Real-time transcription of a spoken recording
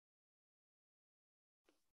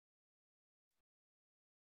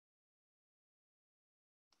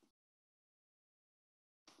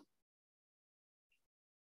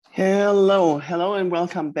Hello, and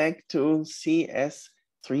welcome back to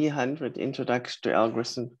CS300 Introduction to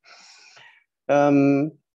Algorithm.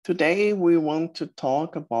 Today we want to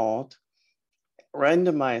talk about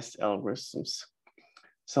randomized algorithms.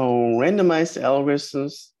 So randomized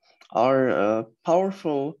algorithms are a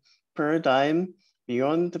powerful paradigm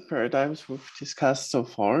beyond the paradigms we've discussed so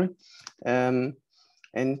far. We're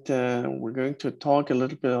going to talk a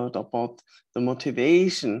little bit about the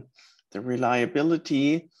motivation, the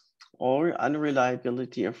reliability or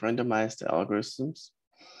unreliability of randomized algorithms.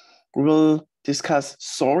 We will discuss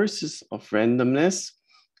sources of randomness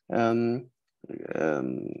from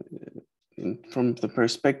the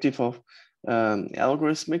perspective of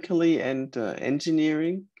algorithmically and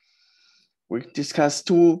engineering. We discuss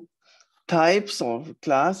two types of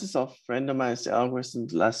classes of randomized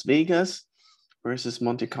algorithms, Las Vegas versus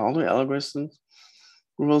Monte Carlo algorithms.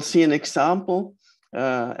 We will see an example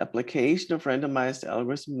application of randomized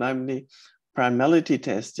algorithm, namely primality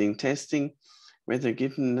testing, testing whether a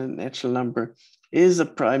given natural number is a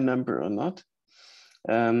prime number or not.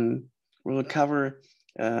 We'll cover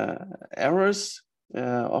errors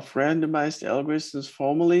of randomized algorithms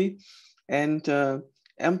formally and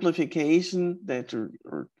amplification that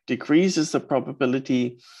decreases the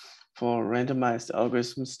probability for randomized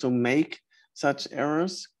algorithms to make such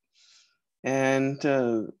errors. And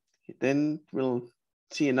then we'll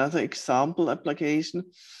see another example application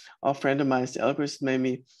of randomized algorithms,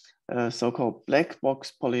 maybe so-called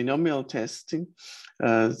Blackbox polynomial testing,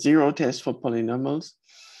 zero test for polynomials,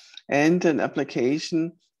 and an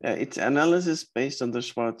application, its analysis based on the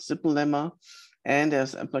Schwartz-Zippel lemma, and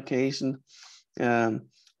as application,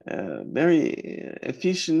 very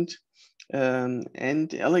efficient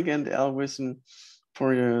and elegant algorithm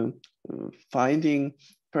for finding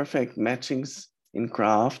perfect matchings in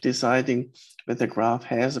graph, deciding whether the graph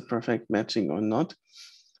has a perfect matching or not,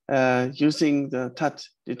 using the TUT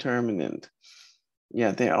determinant.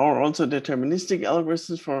 Yeah, there are also deterministic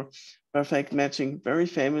algorithms for perfect matching, very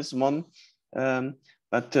famous one,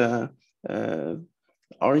 but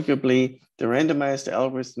arguably the randomized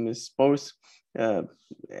algorithm is both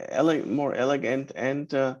more elegant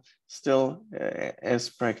and still as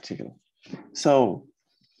practical. So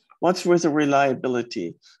what's with the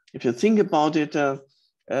reliability? If you think about it, then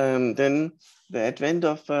the advent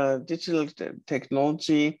of digital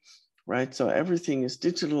technology, right? So everything is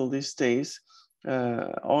digital these days,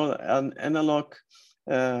 all analog,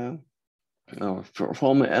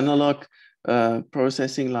 former analog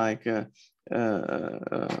processing like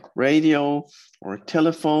radio or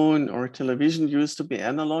telephone or television used to be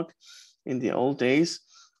analog in the old days.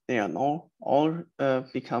 They are now all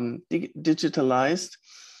become digitalized.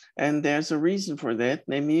 And there's a reason for that,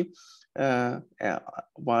 namely,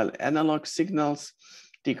 while analog signals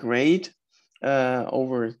degrade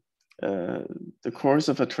over the course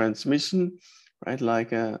of a transmission, right,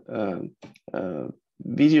 like a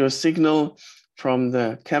video signal from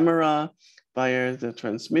the camera via the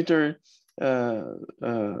transmitter to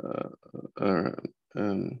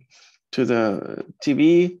the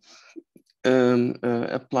TV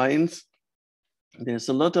appliance. There's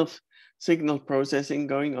a lot of signal processing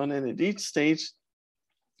going on, and at each stage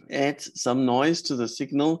adds some noise to the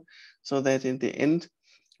signal so that in the end,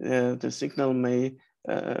 the signal may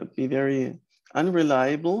be very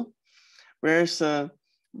unreliable. Whereas,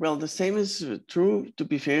 well, the same is true, to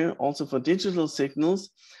be fair, also for digital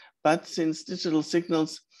signals. But since digital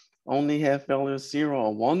signals only have values 0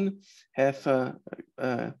 or 1, have 5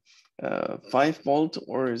 volt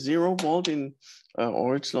or 0 volt in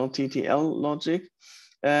original TTL logic,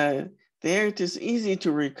 there it is easy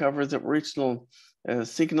to recover the original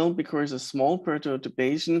signal because a small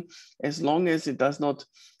perturbation, as long as it does not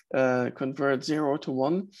convert 0 to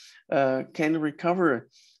 1, can recover.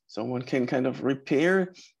 So one can kind of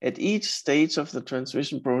repair at each stage of the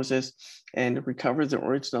transmission process and recover the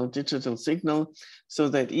original digital signal, so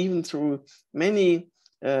that even through many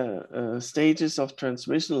stages of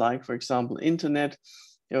transmission, like for example, internet,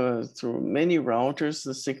 through many routers,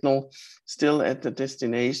 the signal still at the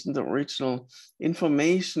destination, the original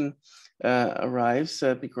information arrives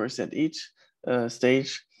because at each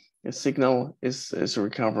stage, a signal is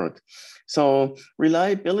recovered. So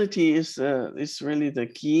reliability is really the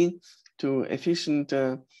key to efficient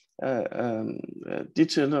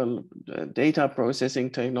digital data processing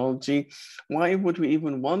technology. Why would we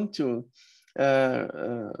even want to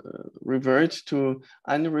revert to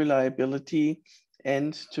unreliability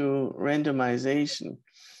and to randomization?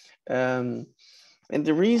 And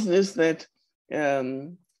the reason is that,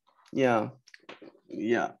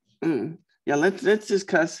 let's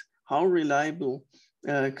discuss how reliable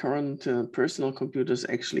current personal computers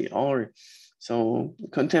actually are. So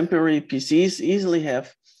contemporary PCs easily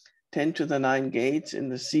have 10 to the 9 gates in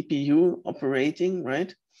the CPU operating,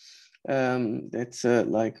 right? That's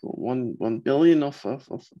like 1 billion of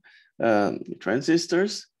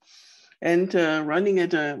transistors. And running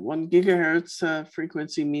at a 1 gigahertz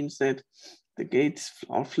frequency means that the gates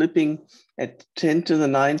are flipping at 10 to the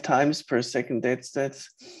 9 times per second. That's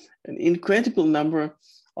an incredible number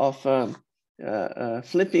of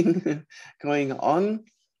flipping going on.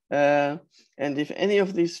 And if any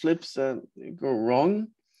of these flips go wrong,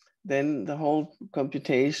 then the whole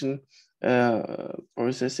computation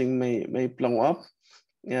processing may blow up,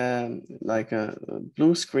 like a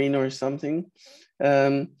blue screen or something.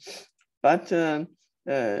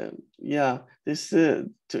 Yeah, this to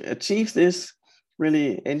achieve this,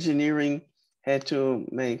 really engineering had to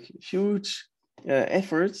make huge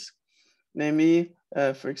efforts. Namely,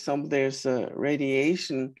 for example, there's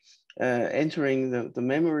radiation entering the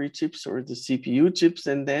memory chips or the CPU chips,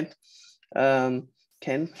 and that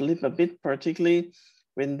can flip a bit, particularly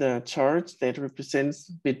when the charge that represents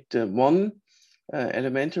bit 1,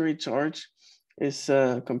 elementary charge, is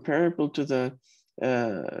comparable to the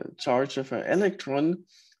charge of an electron.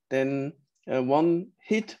 Then one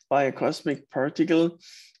hit by a cosmic particle,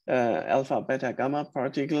 alpha, beta, gamma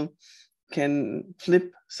particle, can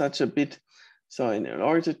flip such a bit. So in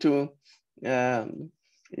order to,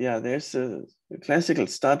 there's classical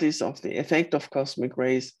studies of the effect of cosmic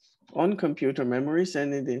rays on computer memories.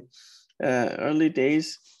 And in the early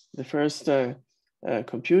days, the first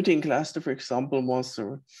computing cluster, for example, was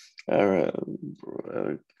a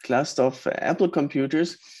cluster of Apple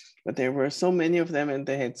computers, but there were so many of them and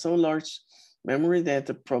they had so large memory that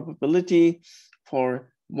the probability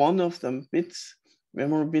for one of the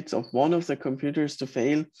memory bits of one of the computers to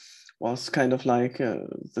fail was kind of like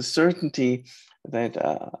the certainty that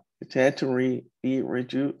it had to be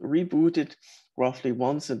rebooted roughly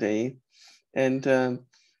once a day. And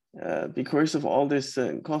because of all this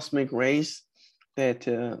cosmic rays that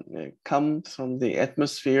come from the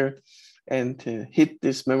atmosphere and hit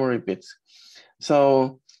these memory bits.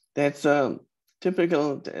 So that's a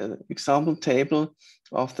typical example table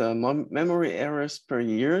of the memory errors per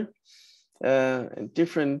year and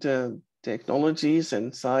different technologies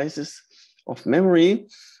and sizes of memory.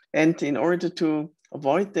 And in order to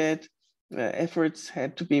avoid that, efforts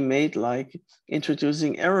had to be made, like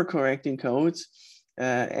introducing error correcting codes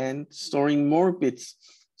and storing more bits.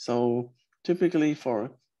 So typically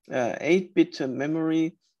for 8-bit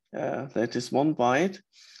memory, that is 1 byte,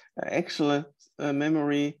 actual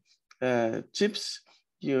memory chips,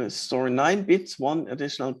 you store 9 bits, 1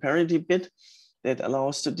 additional parity bit that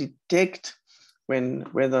allows to detect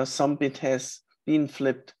whether some bit has been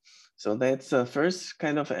flipped. So that's the first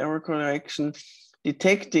kind of error correction,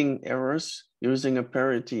 detecting errors using a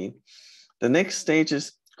parity. The next stage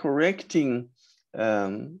is correcting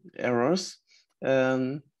errors.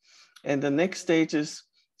 And the next stage is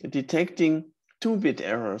detecting 2-bit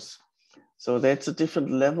errors. So that's the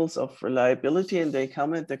different levels of reliability, and they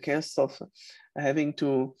come at the cost of having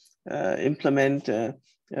to implement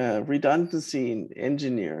redundancy in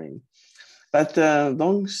engineering. But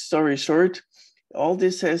long story short, all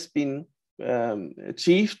this has been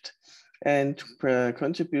achieved and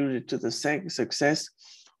contributed to the success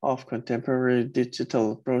of contemporary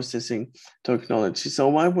digital processing technology. So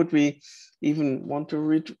why would we even want to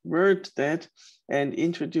revert that and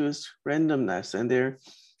introduce randomness? And there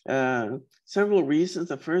are several reasons.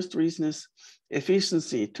 The first reason is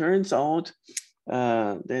efficiency. It turns out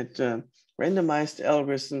that randomized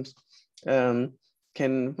algorithms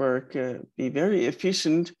can work, be very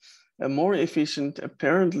efficient, more efficient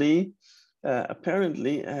apparently, I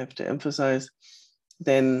have to emphasize,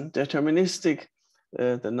 than deterministic,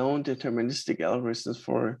 the known deterministic algorithms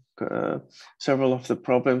for several of the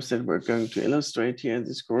problems that we're going to illustrate here in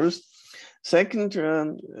this course. Second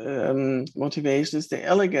motivation is the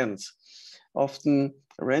elegance. Often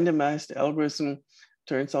a randomized algorithm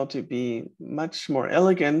turns out to be much more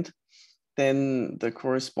elegant than the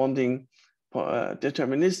corresponding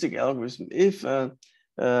deterministic algorithm. If a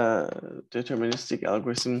deterministic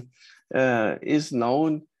algorithm is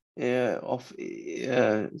known of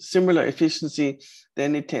similar efficiency,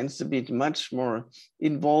 then it tends to be much more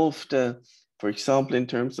involved, for example, in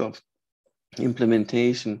terms of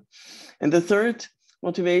implementation. And the third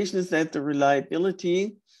motivation is that the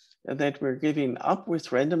reliability that we're giving up with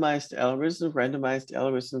randomized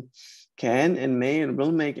algorithms can and may and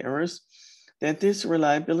will make errors, that this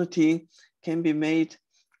reliability can be made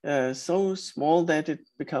so small that it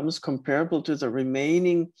becomes comparable to the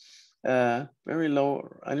remaining very low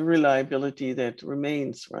unreliability that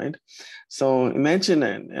remains, right? So imagine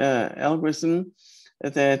an algorithm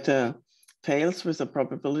that fails with a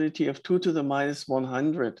probability of 2 to the minus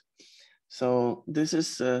 100. So this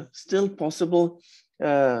is still possible,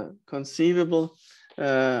 conceivable,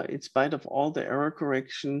 in spite of all the error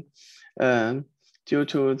correction due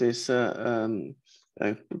to this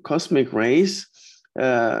cosmic rays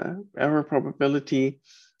error probability.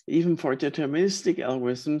 Even for deterministic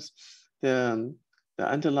algorithms, the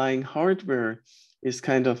underlying hardware is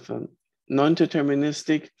kind of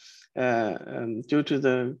non-deterministic due to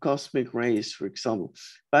the cosmic rays, for example.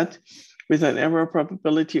 But with an error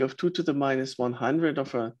probability of 2 to the minus 100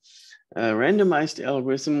 of a randomized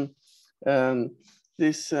algorithm,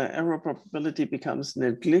 this error probability becomes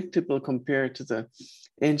negligible compared to the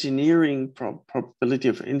engineering probability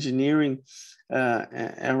of engineering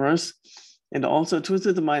errors. And also 2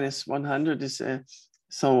 to the minus 100 is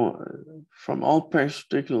from all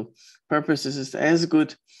practical purposes is as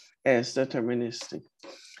good as deterministic.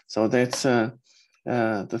 So that's the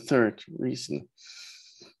third reason.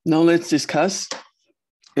 Now let's discuss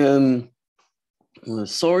the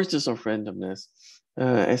sources of randomness.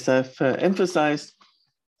 As I've emphasized,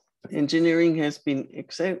 engineering has been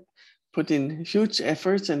put in huge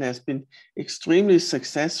efforts and has been extremely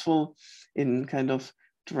successful in kind of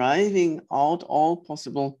driving out all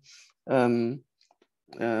possible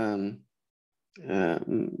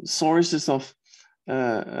sources of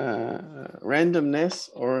randomness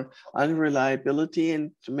or unreliability,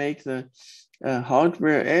 and to make the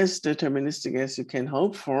hardware as deterministic as you can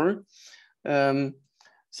hope for.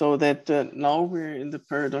 So that now we're in the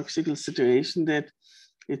paradoxical situation that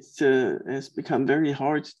it has become very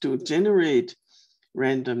hard to generate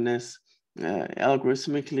randomness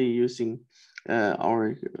algorithmically using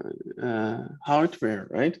our hardware,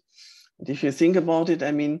 right? And if you think about it,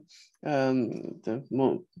 I mean, the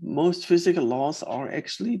most physical laws are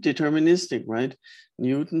actually deterministic, right?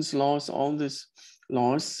 Newton's laws, all these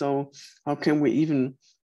laws. So how can we even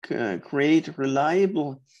create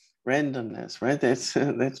reliable randomness, right?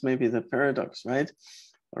 That's maybe the paradox, right?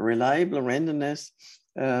 A reliable randomness,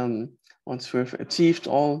 once we've achieved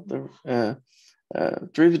all the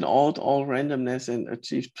driven out all randomness and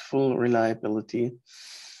achieved full reliability.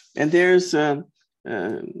 And there's,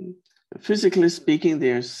 physically speaking,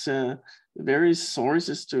 there's various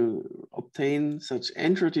sources to obtain such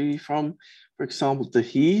entropy from, for example, the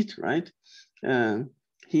heat, right?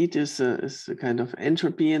 Heat is a kind of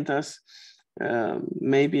entropy, and thus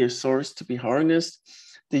maybe a source to be harnessed.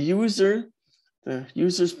 The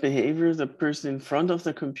user's behavior, the person in front of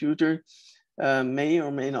the computer, may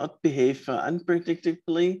or may not behave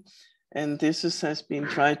unpredictably, and this has been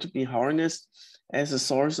tried to be harnessed as a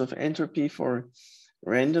source of entropy for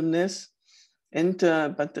randomness. And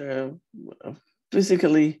but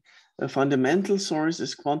physically, a fundamental source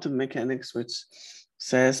is quantum mechanics, which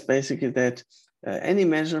says basically that any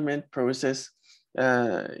measurement process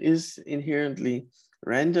is inherently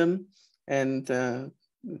random, and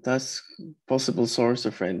thus possible source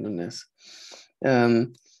of randomness.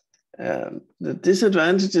 The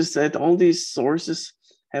disadvantage is that all these sources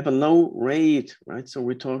have a low rate, right? So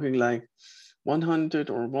we're talking like 100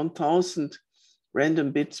 or 1,000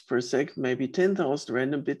 random bits per second, maybe 10,000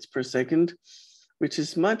 random bits per second, which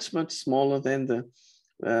is much, much smaller than the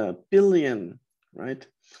billion, right?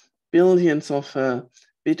 Billions of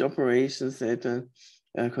bit operations that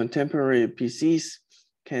contemporary PCs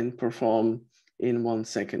can perform in 1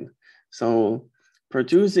 second. So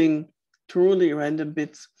producing truly random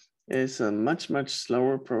bits is a much, much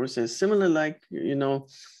slower process. Similar, like, you know,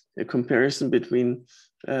 a comparison between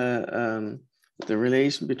the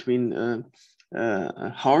relation between a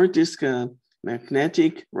hard disk, a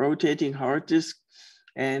magnetic rotating hard disk,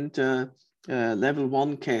 and level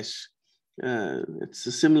 1 cache. It's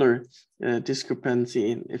a similar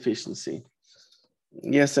discrepancy in efficiency.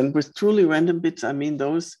 Yes, and with truly random bits, I mean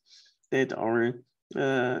those that are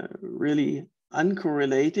really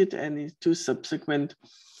uncorrelated, and two subsequent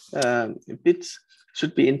bits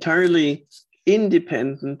should be entirely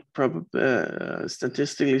independent,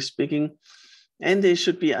 statistically speaking, and they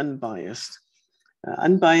should be unbiased.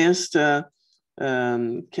 Unbiased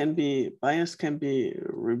can be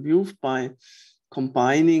removed by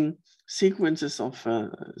combining sequences of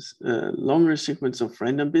longer sequence of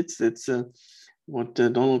random bits. That's what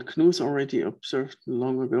Donald Knuth already observed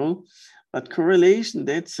long ago. But correlation,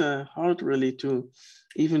 that's hard really to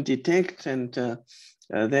even detect, and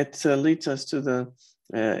that leads us to the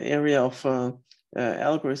area of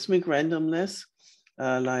algorithmic randomness,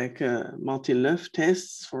 like multi-leaf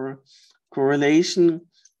tests for correlation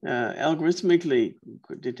algorithmically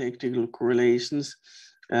detectable correlations.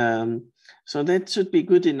 So that should be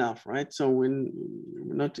good enough, right? So we're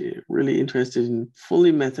not really interested in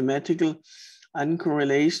fully mathematical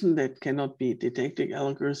uncorrelation that cannot be detected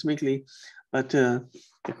algorithmically, but the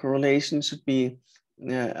correlation should be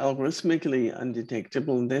algorithmically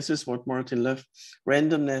undetectable. And this is what Martin Löw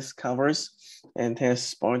randomness covers and has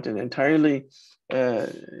spawned an entirely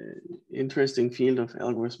interesting field of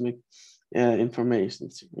algorithmic information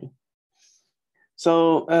theory.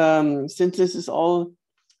 So since this is all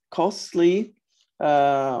costly,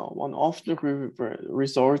 one often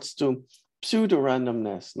resorts to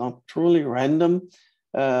pseudo-randomness, not truly random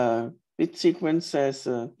bit sequence as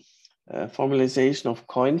a formalization of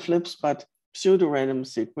coin flips, but pseudo-random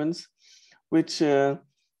sequence, which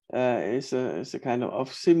is a kind of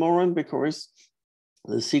oxymoron because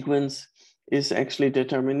the sequence is actually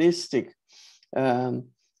deterministic.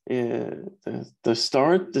 The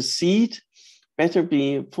start, the seed, better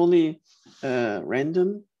be fully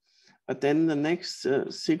random, but then the next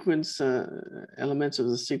sequence elements of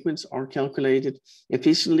the sequence are calculated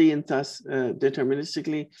efficiently and thus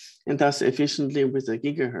deterministically and thus efficiently with the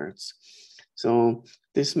gigahertz. So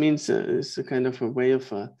this means it's a kind of a way of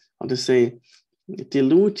how to say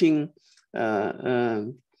diluting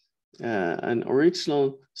an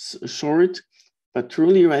original short but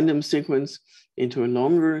truly random sequence into a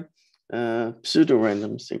longer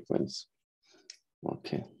pseudo-random sequence.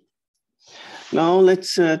 Okay. Now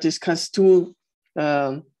let's discuss two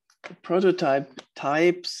prototype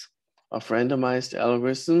types of randomized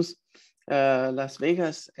algorithms, Las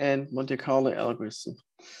Vegas and Monte Carlo algorithm.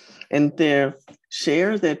 And they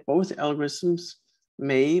share that both algorithms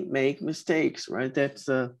may make mistakes, right? That's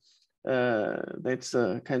a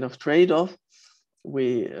kind of trade-off.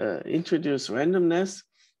 We introduce randomness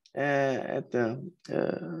and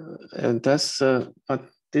thus, but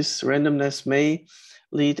this randomness may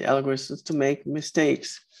lead algorithms to make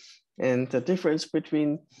mistakes. And the difference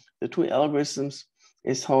between the two algorithms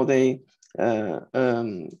is how they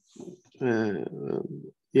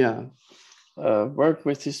work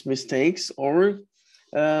with these mistakes, or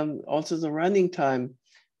also the running time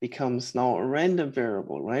becomes now a random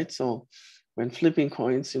variable, right? So when flipping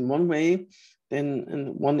coins in one way,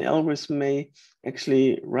 then one algorithm may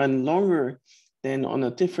actually run longer than on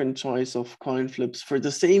a different choice of coin flips for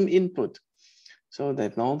the same input. So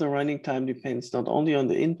that now the running time depends not only on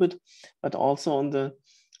the input, but also on the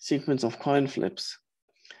sequence of coin flips.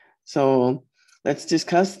 So let's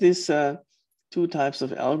discuss these two types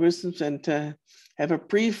of algorithms and have a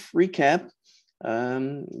brief recap.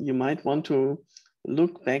 You might want to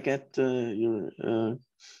look back at your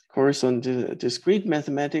course on discrete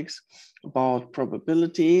mathematics about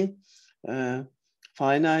probability,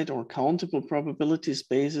 finite or countable probability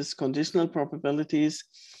spaces, conditional probabilities,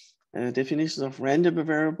 definitions of random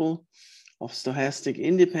variable, of stochastic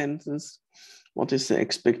independence, what is the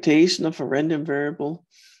expectation of a random variable,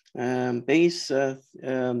 Bayes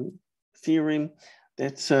theorem.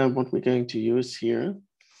 That's what we're going to use here.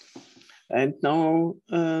 And now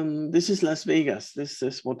this is Las Vegas. This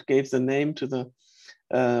is what gave the name to the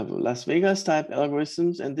Las Vegas type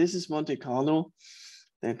algorithms. And this is Monte Carlo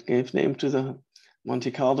that gave name to the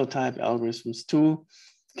Monte Carlo type algorithms, two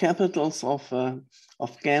capitals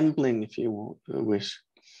of gambling, if you wish.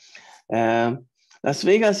 Las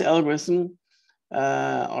Vegas algorithm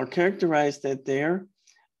are characterized that they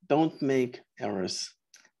don't make errors.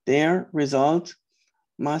 Their result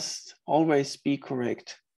must always be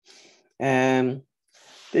correct. And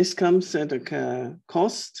this comes at a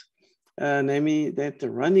cost, namely that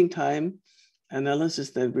the running time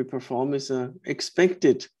analysis that we perform is an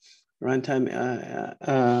expected runtime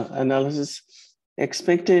analysis,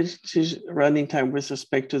 expected running time with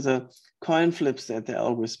respect to the coin flips that the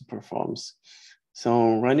algorithm performs.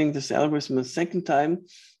 So running this algorithm a second time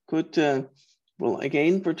could, will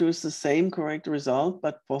again produce the same correct result,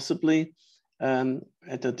 but possibly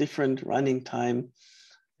at a different running time.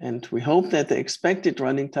 And we hope that the expected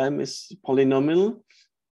running time is polynomial,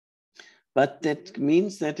 but that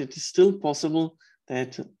means that it is still possible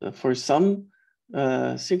that for some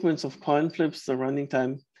sequence of coin flips, the running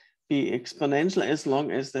time be exponential, as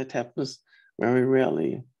long as that happens very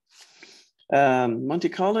rarely. Monte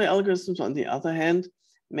Carlo algorithms, on the other hand,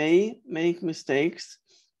 may make mistakes.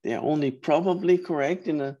 They are only probably correct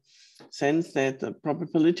in a sense that the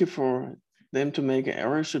probability for them to make an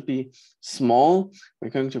error should be small. We're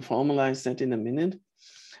going to formalize that in a minute.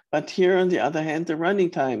 But here, on the other hand, the running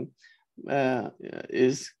time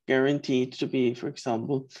is guaranteed to be, for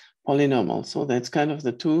example, polynomial. So that's kind of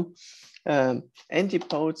the two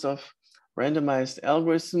antipodes of randomized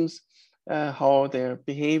algorithms. how their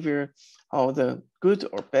behavior, how the good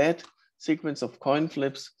or bad sequence of coin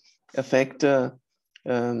flips affect the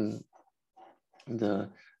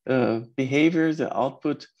behavior, the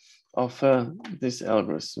output of this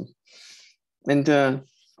algorithm. And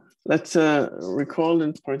let's recall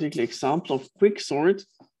a particular example of quicksort.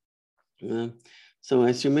 So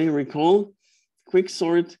as you may recall,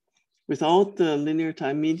 quicksort without the linear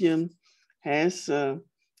time median has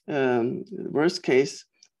worst case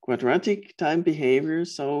quadratic time behavior.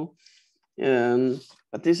 So,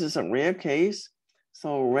 but this is a rare case.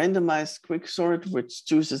 So randomized quicksort, which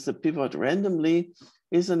chooses the pivot randomly,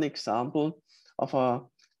 is an example of a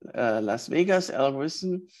Las Vegas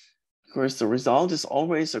algorithm. Of course, the result is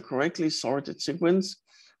always a correctly sorted sequence,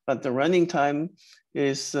 but the running time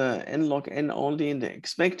is n log n only in the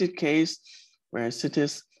expected case, whereas it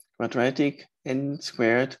is quadratic n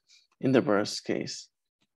squared in the worst case.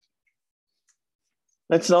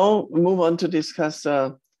 Let's now move on to discuss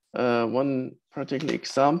one particular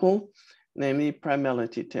example, namely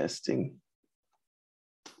primality testing.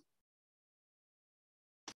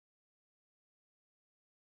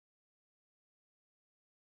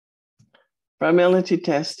 Primality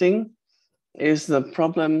testing is the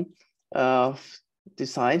problem of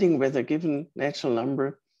deciding whether a given natural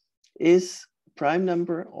number is prime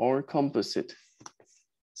number or composite.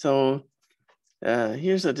 So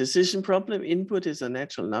here's a decision problem. Input is a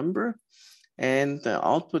natural number and the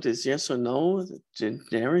output is yes or no, the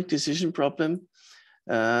generic decision problem.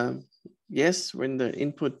 Yes, when the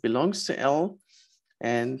input belongs to L,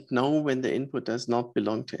 and no, when the input does not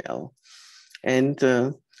belong to L. And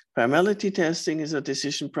primality testing is a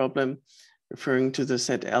decision problem referring to the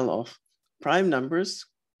set L of prime numbers.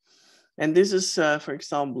 And this is, for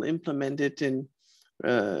example, implemented in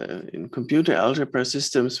computer algebra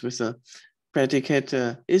systems with a predicate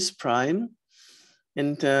is prime.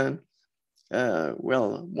 And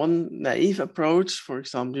well, one naive approach, for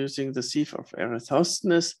example, using the sieve of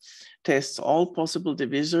Eratosthenes, tests all possible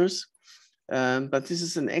divisors. But this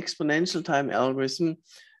is an exponential time algorithm,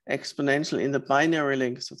 exponential in the binary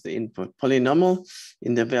length of the input, polynomial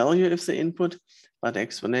in the value of the input, but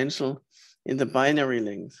exponential in the binary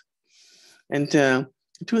length. And in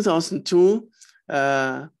 2002,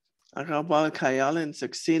 Agrawal, Kayal, and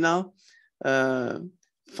Saxena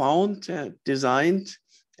found, designed,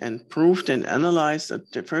 and proved and analyzed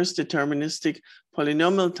the first deterministic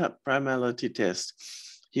polynomial primality test.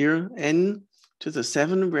 Here, n to the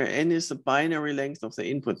 7, where n is the binary length of the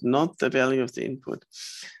input, not the value of the input.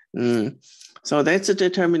 So that's a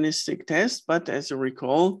deterministic test, but as you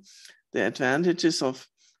recall, the advantages of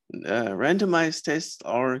randomized tests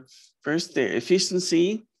are first their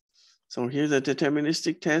efficiency. So here the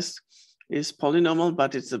deterministic test is polynomial,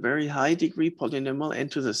 but it's a very high degree polynomial, n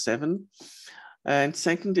to the 7. And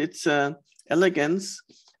second, it's elegance.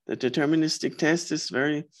 The deterministic test is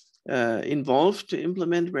very involved to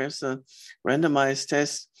implement, whereas a randomized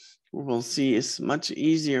test, we will see, is much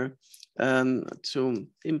easier to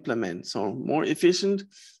implement. So more efficient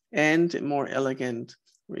and more elegant,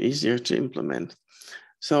 easier to implement.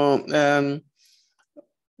 So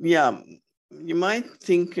yeah, you might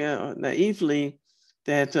think naively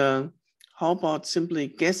that how about simply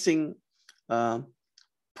guessing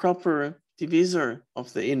proper divisor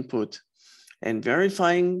of the input and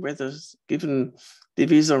verifying whether given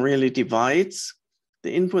divisor really divides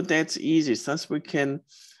the input. That's easy. Thus we can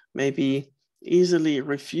maybe easily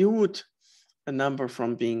refute a number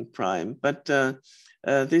from being prime. But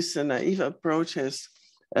this naive approach has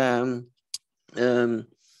two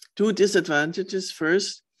disadvantages.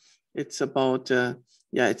 First, it's about,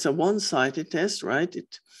 yeah, it's a one-sided test, right?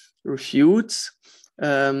 It refutes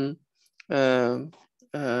a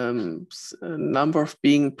number of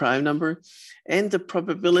being prime number, and the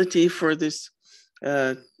probability for this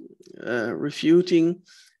refuting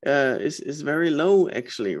is very low,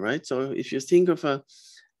 actually, right? So if you think of a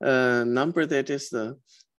number that is the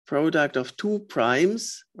product of two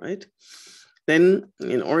primes, right? Then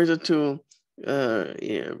in order to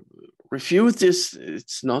refute this,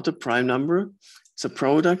 it's not a prime number, it's a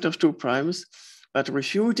product of two primes, but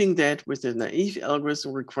refuting that with a naive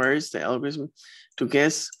algorithm requires the algorithm to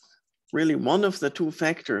guess really one of the two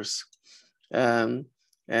factors. So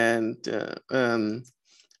that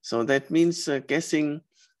means guessing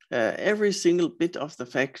every single bit of the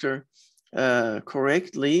factor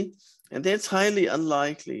correctly, and that's highly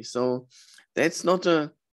unlikely. So that's not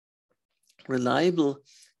a reliable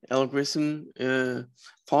algorithm,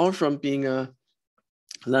 far from being a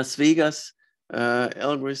Las Vegas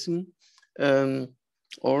algorithm.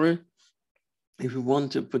 Or if we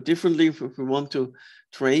want to put differently, if we want to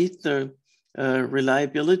trade the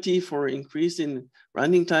reliability, for increase in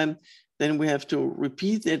running time, then we have to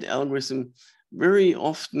repeat that algorithm very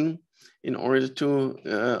often in order to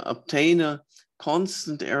obtain a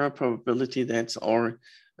constant error probability. That's our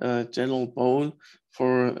general goal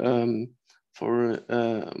for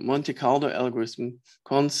Monte Carlo algorithm,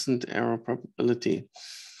 constant error probability.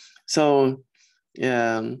 So,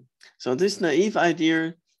 so this naive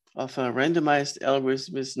idea of a randomized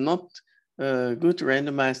algorithm is not a good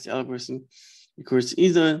randomized algorithm, because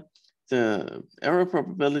either the error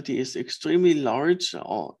probability is extremely large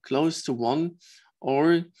or close to 1,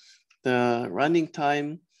 or the running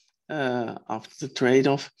time after the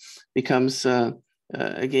trade-off becomes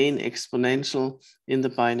again exponential in the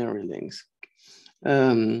binary length.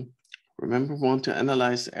 Remember, we want to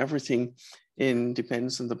analyze everything in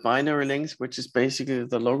dependence on the binary length, which is basically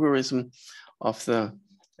the logarithm of the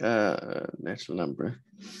natural number.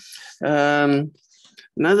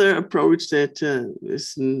 Another approach that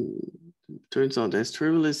turns out as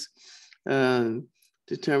trivial is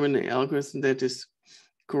determining an algorithm that is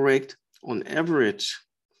correct on average,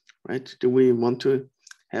 right? Do we want to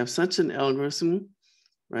have such an algorithm,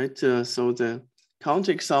 right? So the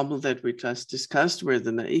counterexample that we just discussed, where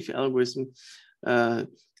the naive algorithm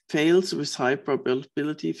fails with high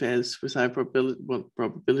probability,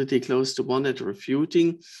 probability close to 1 at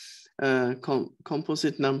refuting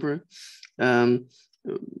composite number.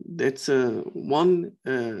 That's one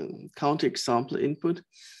counterexample input.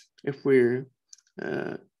 If we're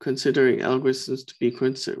considering algorithms to be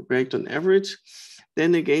correct on average,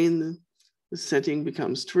 then again, the setting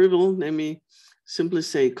becomes trivial. Let me simply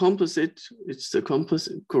say composite. It's the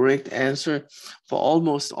composite correct answer for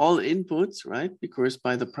almost all inputs, right? Because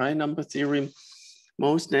by the prime number theorem,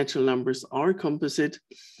 most natural numbers are composite.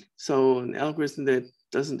 So an algorithm that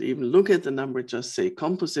doesn't even look at the number, just say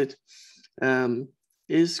composite,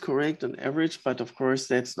 is correct on average, but of course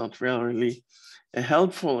that's not really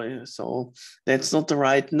helpful. So that's not the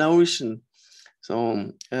right notion.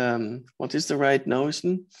 So what is the right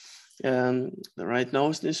notion? The right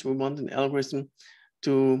notion is we want an algorithm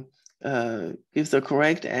to give the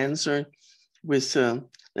correct answer with,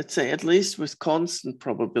 let's say, at least with constant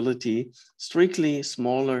probability, strictly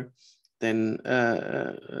smaller than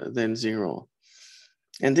 0.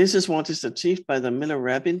 And this is what is achieved by the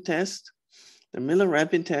Miller-Rabin test. The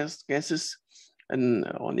Miller-Rabin test guesses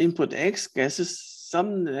on input X, guesses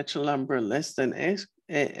some natural number less than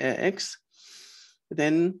X,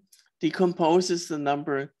 then decomposes the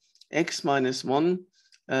number X minus 1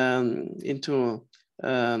 into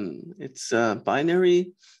its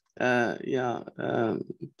binary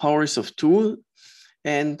powers of 2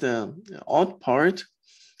 and the odd part,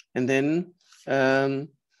 and then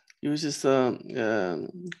uses the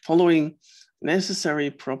following necessary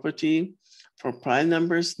property for prime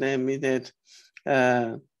numbers, namely that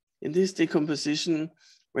in this decomposition,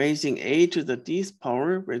 raising a to the dth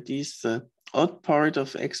power, where d is the odd part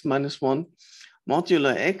of x minus 1,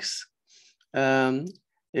 modulo x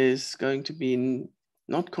is going to be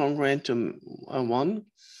not congruent to 1,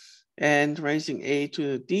 and raising a to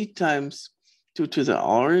the d times 2 to the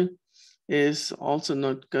r is also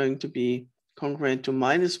not going to be congruent to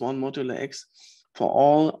 -1 modulo x for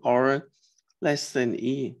all r less than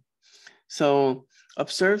e. So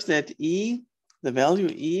observe that e, the value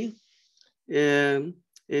e,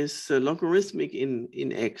 is logarithmic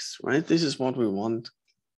in x, right? This is what we want.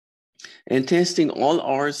 And testing all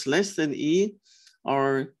r's less than e,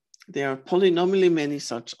 there are polynomially many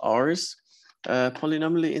such r's,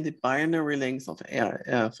 polynomially in the binary length of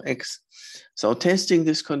x. So testing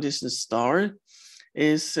this condition star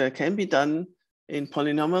is can be done in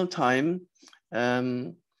polynomial time,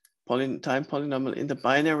 polynomial in the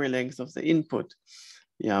binary length of the input.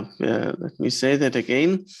 Let me say that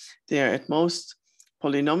again. There are at most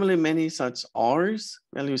polynomially many such r's,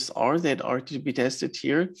 values r, that are to be tested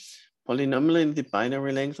here, polynomially in the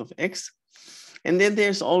binary length of x. And then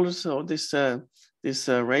there's also this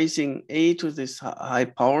raising a to this high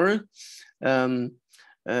power,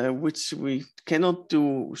 which we cannot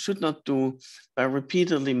do, should not do by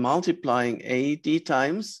repeatedly multiplying a d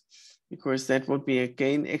times, because that would be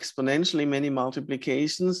again exponentially many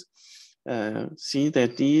multiplications. See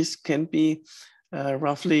that these can be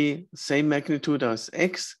roughly same magnitude as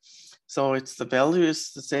x. So it's the value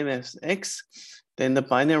is the same as x, then the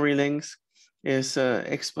binary length is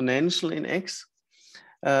exponential in x.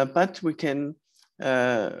 But we can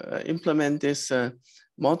implement this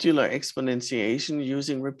modular exponentiation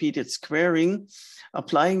using repeated squaring,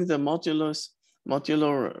 applying the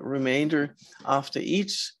modular remainder after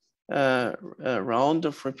each round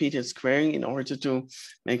of repeated squaring in order to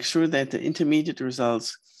make sure that the intermediate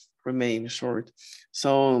results remain short.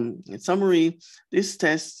 So in summary, this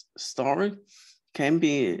test star can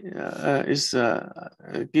be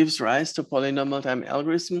gives rise to polynomial time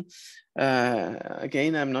algorithm.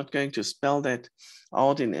 Again, I'm not going to spell that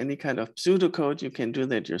out in any kind of pseudocode. You can do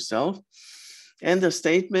that yourself. And the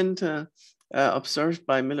statement observed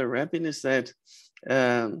by Miller-Rabin is that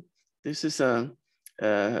this is a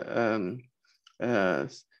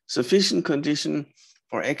sufficient condition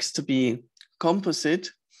for X to be composite.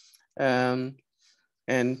 And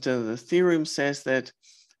the theorem says that,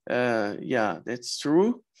 yeah, that's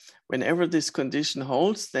true. Whenever this condition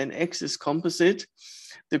holds, then X is composite.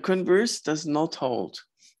 The converse does not hold.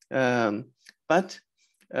 But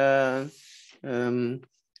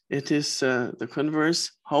it is the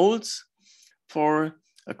converse holds for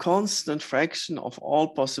a constant fraction of all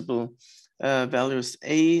possible values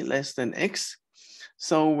A less than X.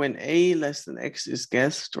 So when A less than X is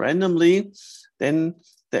guessed randomly, then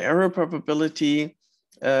the error probability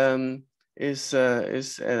is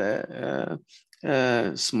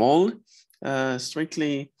small,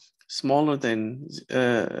 strictly smaller than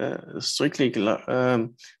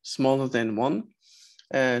smaller than 1.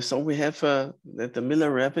 So we have that the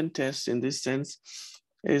Miller-Rabin test in this sense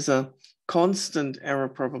is a constant error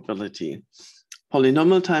probability.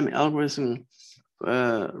 Polynomial time algorithm,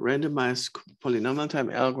 randomized polynomial time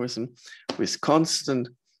algorithm with constant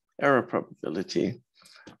error probability.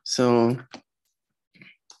 So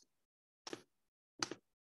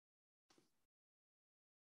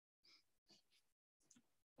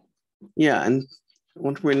yeah, and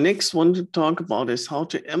what we next want to talk about is how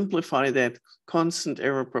to amplify that constant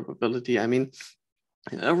error probability. I mean,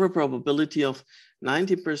 error probability of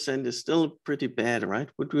 90% is still pretty bad, right?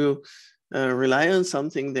 Would you rely on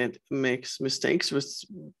something that makes mistakes with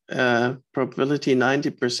probability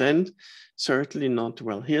 90%? Certainly not.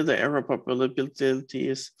 Well, here the error probability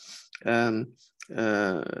is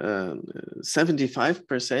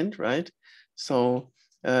 75%, right? So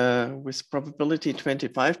with probability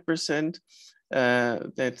 25%,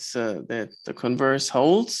 that's that the converse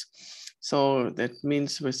holds. So that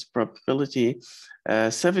means with probability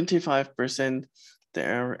 75%, the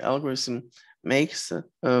error algorithm makes a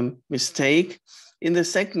mistake in the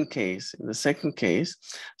second case.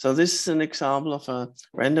 So this is an example of a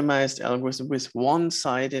randomized algorithm with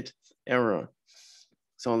one-sided error.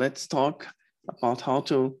 So let's talk about how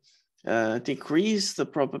to decrease the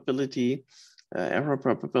probability, error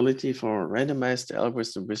probability for randomized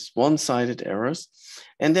algorithm with one-sided errors.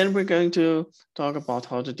 And then we're going to talk about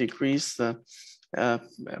how to decrease the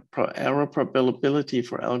error probability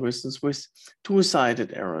for algorithms with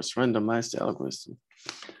two-sided errors, randomized algorithm.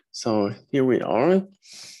 So here we are.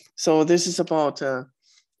 So this is about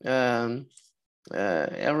error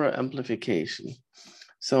amplification.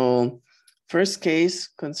 So first case,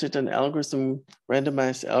 consider an algorithm,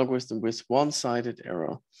 randomized algorithm with one-sided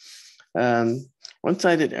error.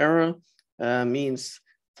 One-sided error means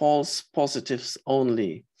false positives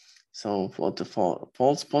only. So for the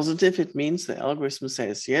false positive, it means the algorithm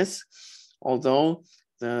says yes, although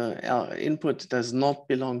the input does not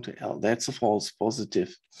belong to L. That's a false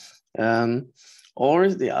positive. Or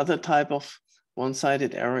the other type of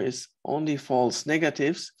one-sided error is only false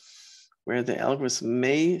negatives, where the algorithm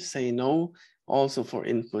may say no also for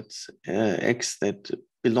inputs X that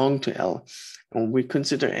belong to L. And we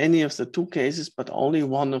consider any of the two cases, but only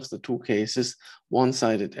one of the two cases,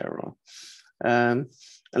 one-sided error.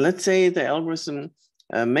 Let's say the algorithm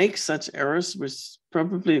makes such errors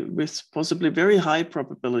with possibly very high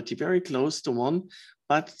probability, very close to 1,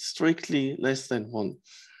 but strictly less than 1.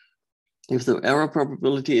 If the error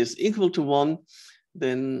probability is equal to 1,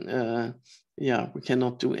 then yeah, we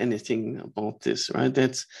cannot do anything about this, right?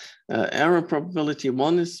 That's error probability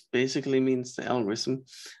 1 is basically means the algorithm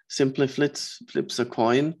simply flips a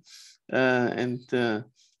coin, and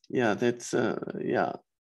yeah, that's the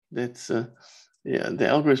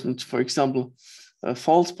algorithm. For example,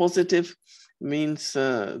 false positive means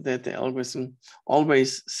that the algorithm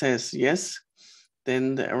always says yes,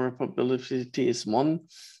 then the error probability is 1.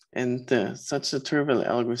 And such a trivial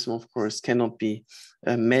algorithm, of course, cannot be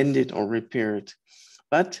mended or repaired.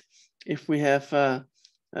 But if we have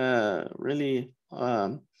really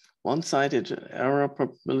one-sided error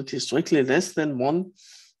probability strictly less than 1,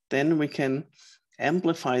 then we can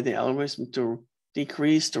amplify the algorithm to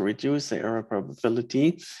reduce the error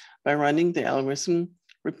probability by running the algorithm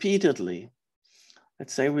repeatedly.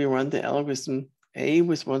 Let's say we run the algorithm A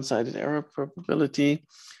with one-sided error probability.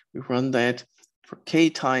 We run that for k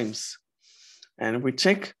times, and we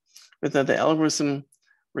check whether the algorithm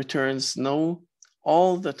returns no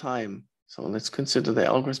all the time. So let's consider the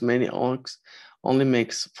algorithm only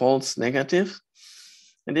makes false negative.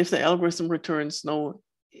 And if the algorithm returns no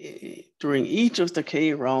during each of the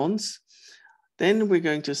k rounds, then we're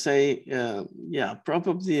going to say, yeah,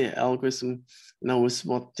 probably the algorithm knows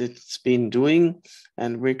what it's been doing,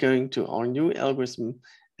 and we're going to our new algorithm,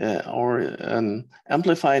 our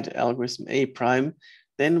amplified algorithm A prime,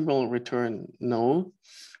 then will return no.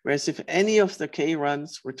 Whereas if any of the k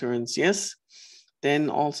runs returns yes, then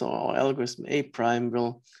also our algorithm A prime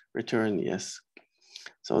will return yes.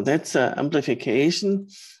 So that's amplification,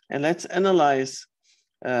 and let's analyze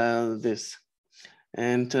this.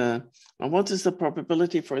 And what is the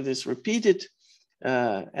probability for this repeated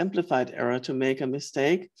amplified error to make a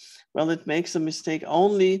mistake? Well, it makes a mistake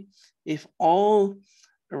only if all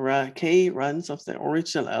k runs of the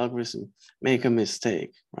original algorithm make a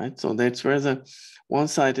mistake, right? So that's where the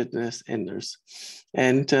one-sidedness enters.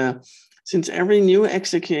 And since every new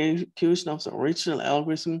execution of the original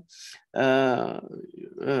algorithm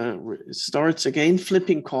starts again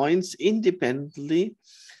flipping coins independently,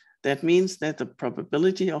 that means that the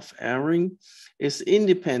probability of erroring is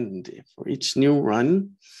independent for each new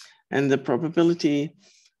run. And the probability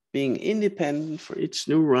being independent for each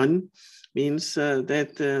new run means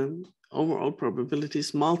that overall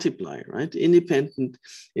probabilities multiply, right? Independent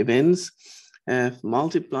events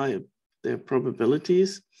multiply their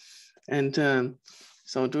probabilities. And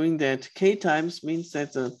so doing that k times means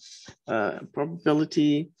that the error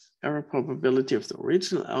probability of the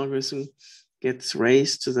original algorithm gets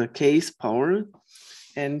raised to the k's power.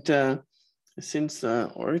 And since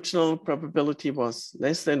the original probability was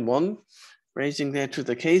less than 1, raising that to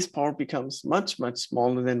the k's power becomes much, much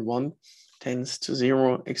smaller than 1, tends to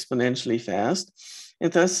 0 exponentially fast.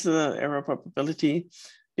 And thus the error probability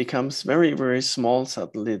becomes very, very small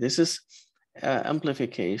suddenly. This is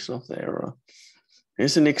amplification of the error.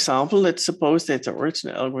 Here's an example. Let's suppose that the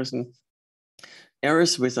original algorithm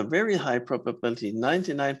errors with a very high probability,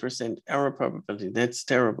 99% error probability. That's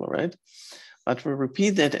terrible, right? But we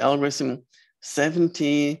repeat that algorithm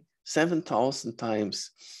 77,000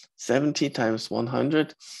 times, 70 times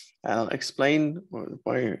 100. I'll explain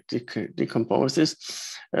why I decompose this.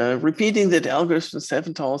 Repeating that algorithm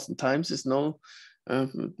 7,000 times is no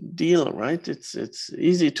deal, right? It's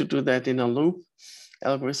easy to do that in a loop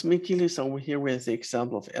algorithmically. So here we have the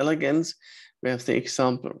example of elegance. We have the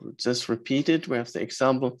example just repeated. We have the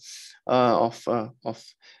example of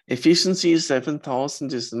efficiency.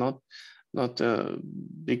 7,000 is not a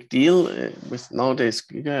big deal with nowadays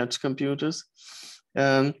gigahertz computers.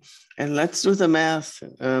 And let's do the math.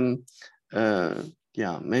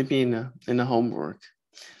 Yeah, maybe in a homework.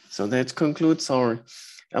 So that concludes our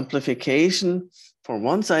amplification for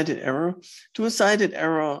one-sided error. Two-sided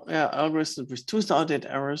error algorithms with two-sided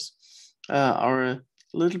errors are a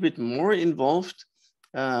little bit more involved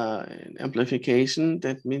in amplification.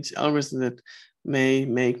 That means algorithms that may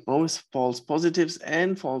make both false positives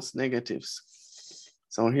and false negatives.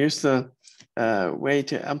 So here's the way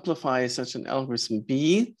to amplify such an algorithm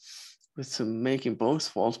B with making both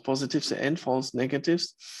false positives and false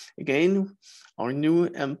negatives. Again, our new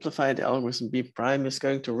amplified algorithm B prime is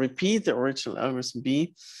going to repeat the original algorithm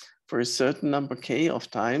B for a certain number k of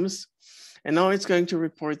times. And now it's going to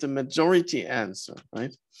report the majority answer,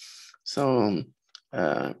 right? So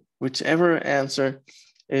whichever answer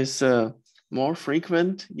is more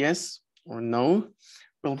frequent, yes or no,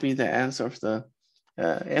 will be the answer of the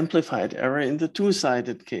amplified error in the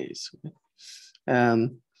two-sided case.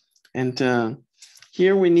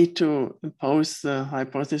 Here we need to impose the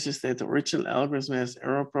hypothesis that the original algorithm has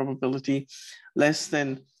error probability less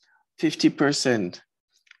than 50%.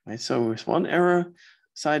 Right? So with one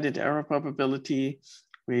sided error probability,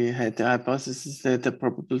 we had the hypothesis that the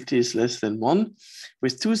probability is less than 1.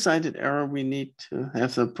 With two-sided error, we need to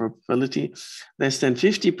have the probability less than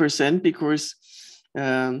 50% because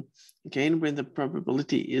again, when the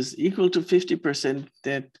probability is equal to 50%,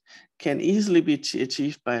 that can easily be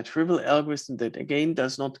achieved by a trivial algorithm that again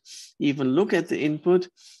does not even look at the input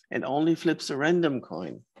and only flips a random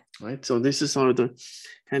coin, right? So this is all the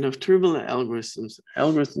kind of trivial algorithm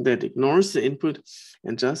that ignores the input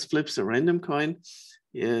and just flips a random coin,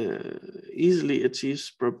 easily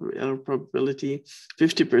achieves error probability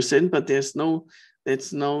 50%, but that's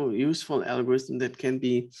no useful algorithm that can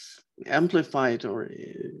be amplified or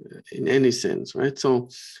in any sense, right? So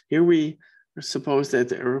here we suppose that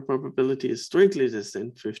the error probability is strictly less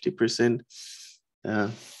than 50%.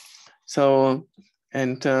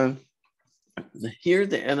 Here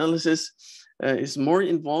the analysis is more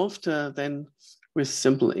involved than with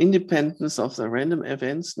simple independence of the random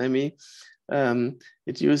events, namely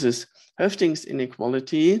it uses Hoeffding's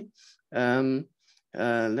inequality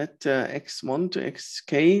let x1 to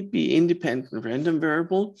xk be independent random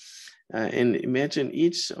variable, and imagine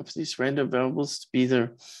each of these random variables to be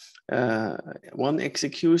the one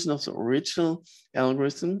execution of the original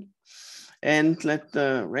algorithm. And let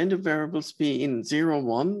the random variables be in 0,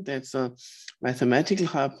 1. That's a mathematical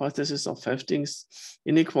hypothesis of Hefting's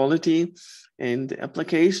inequality. And the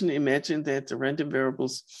application, imagine that the random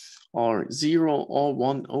variables are 0 or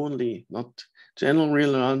 1 only, not general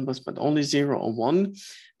real numbers, but only 0 or 1,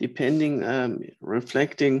 depending,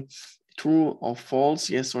 reflecting true or false,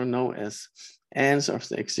 yes or no as answer of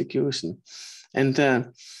the execution. And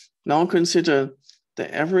now consider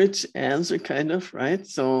the average answer, kind of, right?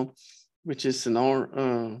 So, which is our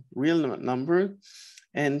real number.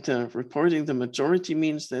 And reporting the majority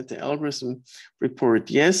means that the algorithm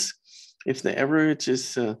report yes if the average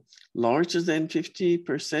is larger than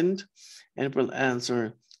 50%, and will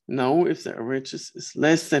answer no if the average is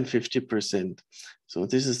less than 50%. So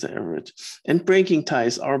this is the average. And breaking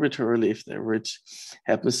ties arbitrarily if the average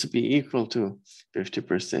happens to be equal to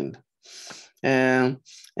 50%. And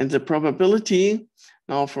the probability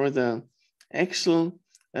now for the actual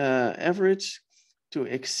average to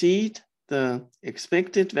exceed the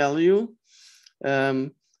expected value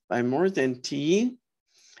by more than t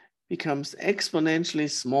becomes exponentially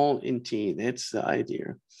small in t. That's the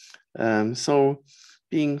idea. So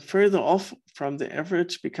being further off from the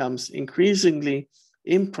average becomes increasingly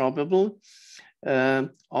improbable.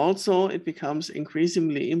 Also, it becomes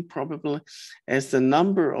increasingly improbable as the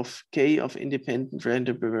number of k of independent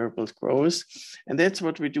random variables grows. And that's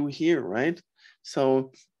what we do here, right?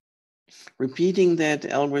 So repeating that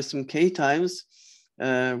algorithm k times,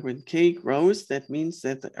 when k grows, that means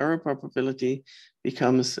that the error probability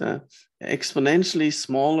becomes exponentially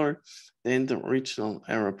smaller than the original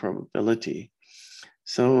error probability.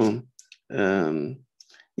 So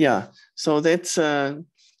yeah, so that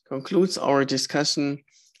concludes our discussion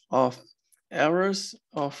of errors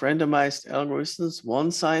of randomized algorithms,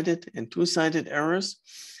 one-sided and two-sided errors,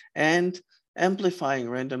 and amplifying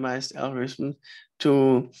randomized algorithms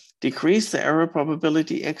to decrease the error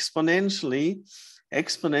probability exponentially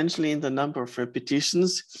in the number of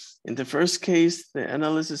repetitions. In the first case, the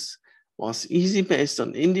analysis was easy based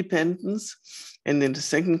on independence. And in the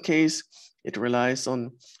second case, it relies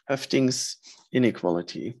on Hefting's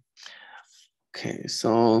inequality. Okay,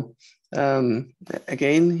 so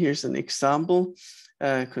again, here's an example.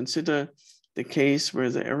 Consider the case where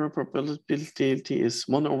the error probability is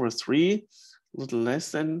 1/3, a little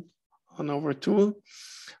less than 1/2,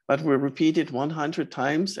 but we repeat it 100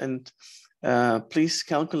 times, and please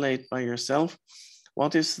calculate by yourself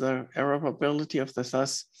what is the error probability of the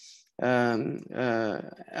thus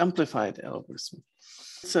amplified algorithm.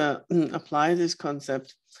 Let's apply this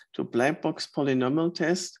concept to Blackbox polynomial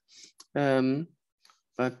test,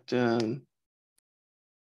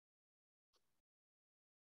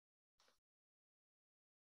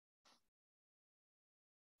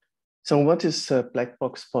 so what is a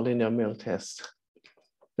Blackbox polynomial test?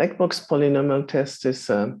 Blackbox polynomial test is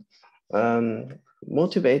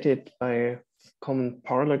motivated by a common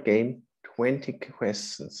parlor game, 20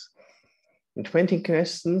 questions. In 20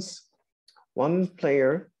 questions, one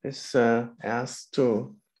player is asked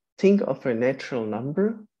to think of a natural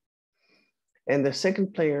number, and the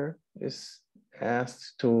second player is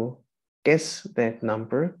asked to guess that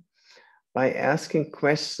number by asking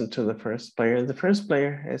questions to the first player. The first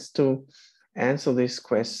player has to answer this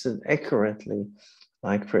question accurately.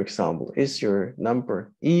 Like, for example, is your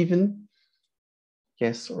number even?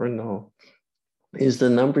 Yes or no? Is the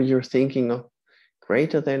number you're thinking of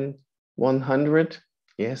greater than 100?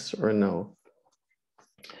 Yes or no?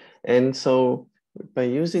 And so by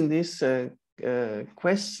using these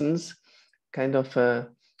questions, kind of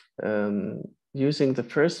using the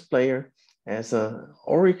first player as an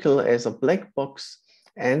oracle, as a black box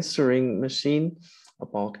answering machine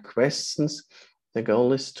about questions, the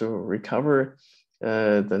goal is to recover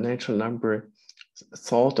the natural number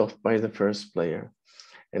thought of by the first player.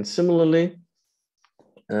 And similarly,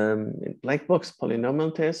 in Blackbox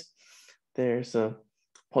polynomial test, there's a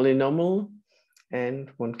polynomial, and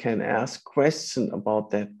one can ask questions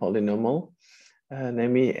about that polynomial.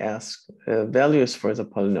 Namely, ask values for the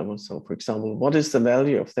polynomial. So, for example, what is the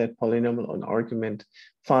value of that polynomial on argument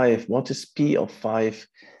 5? What is p of 5?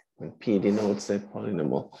 When p denotes that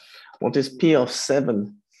polynomial. What is p of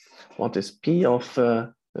 7? What is p of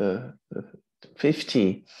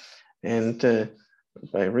 50? And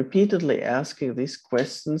by repeatedly asking these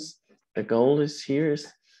questions, the goal is here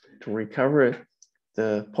is to recover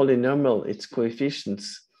the polynomial, its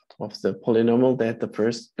coefficients of the polynomial that the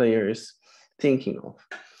first player is thinking of.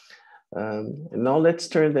 And now let's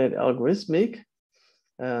turn that algorithmic.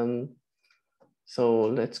 So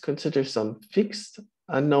let's consider some fixed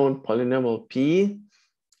unknown polynomial P,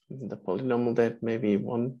 the polynomial that maybe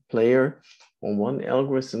one player or one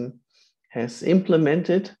algorithm has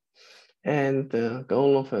implemented. And the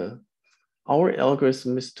goal of our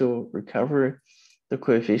algorithm is to recover the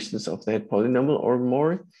coefficients of that polynomial, or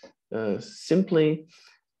more simply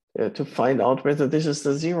to find out whether this is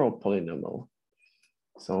the zero polynomial.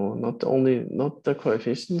 So not the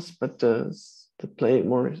coefficients, but the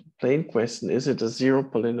more plain question: is it a zero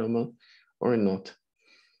polynomial or not?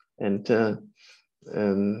 And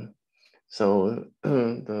so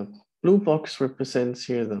the blue box represents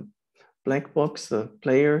here the black box, the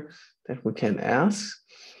player that we can ask.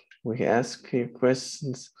 We ask here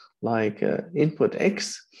questions like input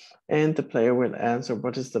x, and the player will answer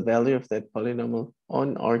what is the value of that polynomial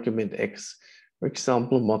on argument x. For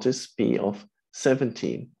example, what is p of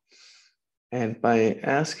 17? And by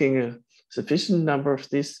asking a sufficient number of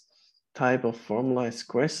this type of formalized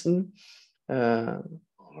question,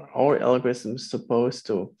 our algorithm is supposed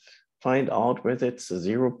to find out whether it's a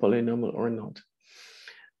zero polynomial or not.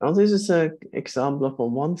 Now, this is an example of a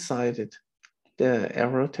one-sided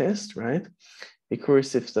error test, right?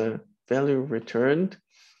 Because if the value returned,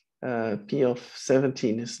 p of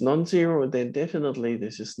 17 is non-zero, then definitely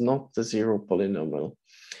this is not the zero polynomial.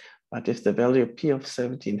 But if the value p of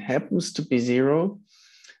 17 happens to be zero,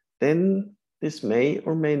 then this may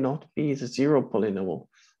or may not be the zero polynomial.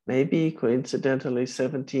 Maybe coincidentally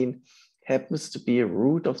 17 happens to be a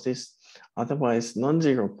root of this otherwise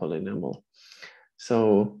non-zero polynomial.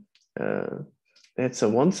 So that's a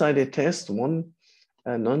one-sided test. One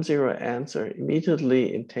non-zero answer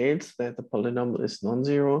immediately entails that the polynomial is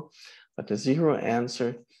non-zero, but the zero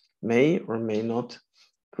answer may or may not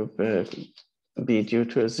be due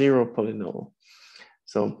to a zero polynomial.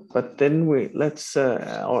 So, but then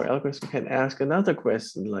our algorithm can ask another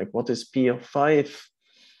question, like what is p of 5?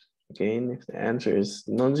 Again, if the answer is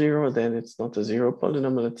non-zero, then it's not a zero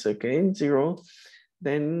polynomial, it's again zero.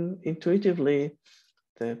 Then intuitively,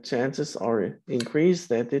 the chances are increased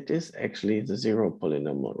that it is actually the zero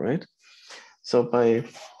polynomial, right? So by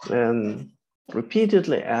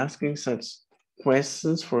repeatedly asking such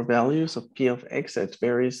questions for values of p of x at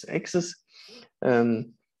various x's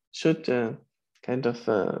should kind of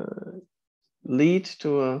lead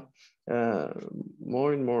to a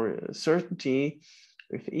more and more certainty.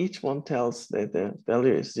 If each one tells that the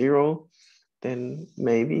value is zero, then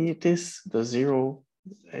maybe it is the zero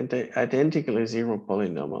and the identically zero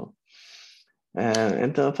polynomial.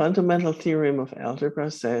 And the fundamental theorem of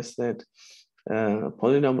algebra says that a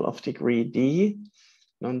polynomial of degree d,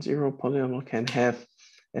 non-zero polynomial, can have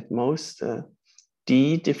at most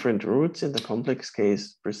d different roots, in the complex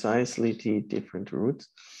case precisely d different roots.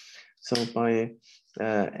 So by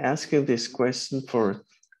asking this question for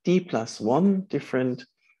d plus 1 different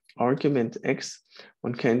argument x,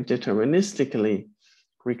 one can deterministically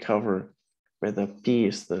recover whether p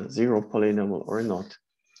is the zero polynomial or not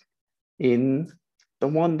in the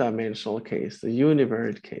one-dimensional case, the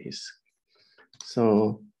univariate case.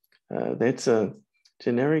 So that's a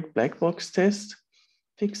generic black box test.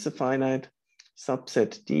 Fix a finite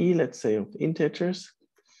subset D, let's say of integers.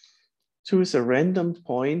 Choose a random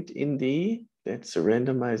point in D, that's a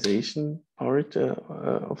randomization part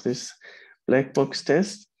of this black box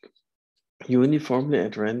test, uniformly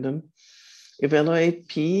at random. Evaluate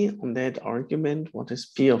P on that argument. What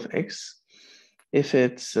is P of X? If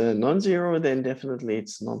it's non-zero, then definitely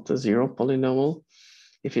it's not the zero polynomial.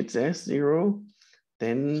 If it's S0,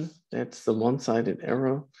 then that's the one-sided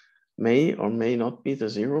error. May or may not be the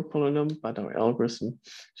zero polynomial, but our algorithm,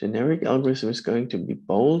 generic algorithm, is going to be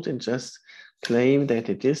bold and just claim that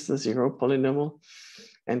it is the zero polynomial.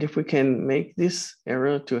 And if we can make this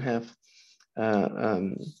error to have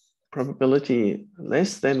probability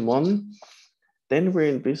less than 1, then we're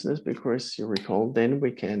in business, because you recall, then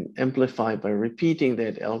we can amplify by repeating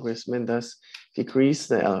that algorithm and thus decrease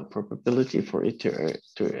the probability for it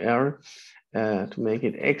to err to make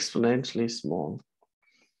it exponentially small.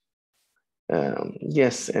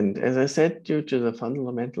 Yes, and as I said, due to the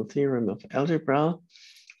fundamental theorem of algebra,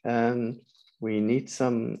 we need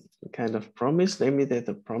some kind of promise, namely that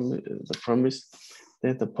the promise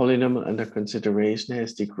that the polynomial under consideration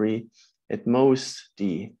has degree at most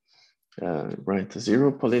d. Right, the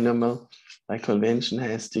zero polynomial by convention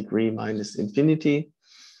has degree minus infinity.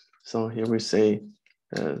 So here we say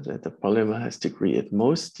that the polynomial has degree at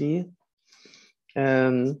most d.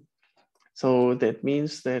 So that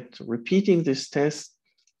means that repeating this test,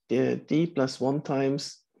 d plus 1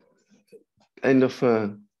 times kind of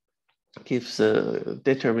gives a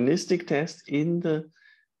deterministic test in the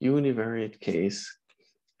univariate case,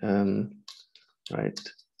 right?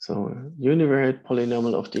 So univariate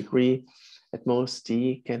polynomial of degree at most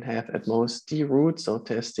d can have at most d roots, so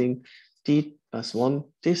testing d plus 1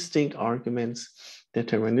 distinct arguments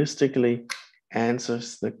deterministically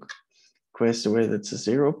answers the question whether it's a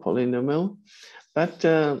zero polynomial. But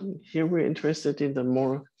here we're interested in the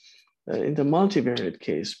more in the multivariate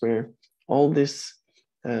case where all this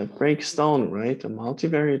breaks down, right? A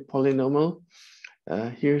multivariate polynomial.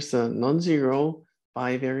 Here's a non-zero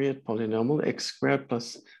bivariate polynomial, x squared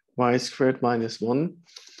plus y squared minus 1.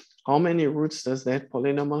 How many roots does that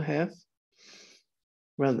polynomial have?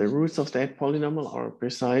 Well, the roots of that polynomial are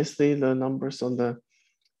precisely the numbers on the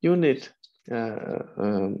unit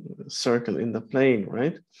circle in the plane,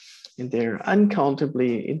 right? And there are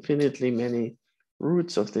uncountably, infinitely many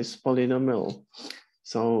roots of this polynomial.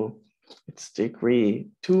 So it's degree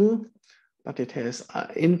 2, but it has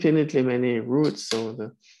infinitely many roots. So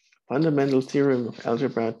the fundamental theorem of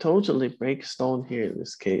algebra totally breaks down here in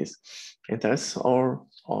this case. And that's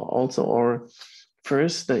also our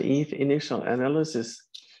first naive initial analysis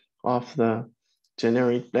of the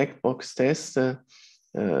generic black box test,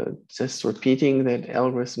 just repeating that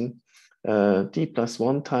algorithm d plus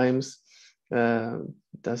 1 times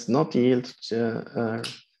does not yield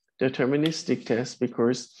deterministic test,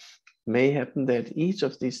 because it may happen that each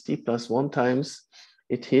of these d plus 1 times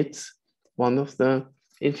it hits one of the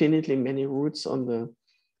infinitely many roots on the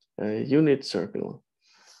unit circle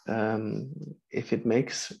if it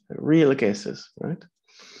makes real guesses, right?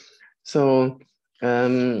 So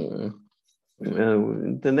the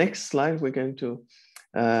next slide, we're going to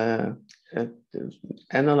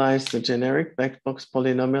analyze the generic black box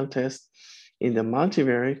polynomial test in the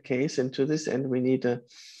multivariate case. And to this end, we need a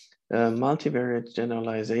multivariate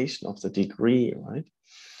generalization of the degree, right?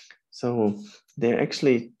 So there are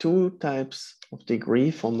actually two types of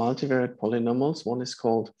degree for multivariate polynomials. One is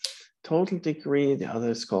called total degree, the other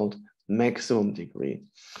is called maximum degree.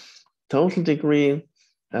 Total degree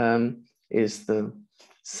is the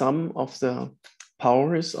sum of the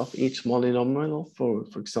powers of each polynomial.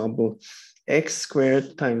 For example, x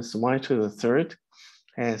squared times y to the third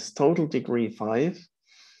has total degree 5.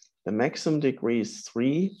 The maximum degree is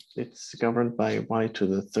 3. It's governed by y to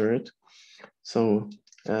the third. So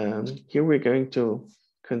here we're going to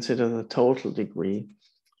consider the total degree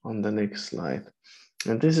on the next slide.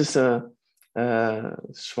 And this is a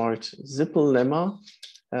Schwartz-Zippel lemma,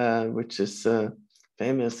 which is a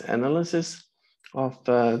famous analysis of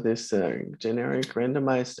this generic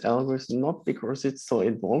randomized algorithm, not because it's so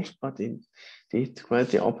involved, but indeed quite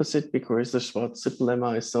the opposite, because the Schwartz-Zippel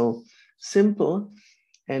lemma is so simple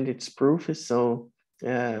and its proof is so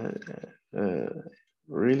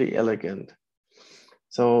really elegant.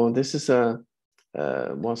 So this is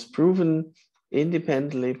was proven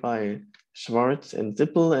independently by Schwartz and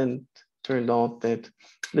Zippel, and turned out that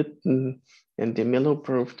Lipton and De Mello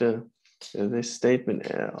proved this statement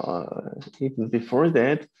even before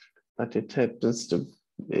that, but it happens to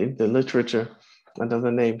in the literature under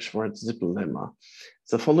the name Schwartz-Zippel lemma.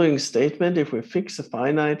 The following statement: if we fix a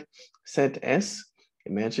finite set S,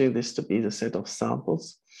 imagining this to be the set of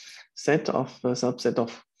samples, set of a subset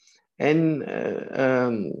of n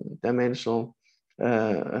dimensional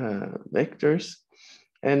vectors,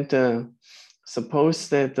 and suppose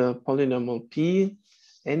that the polynomial P,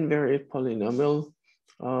 n-variate polynomial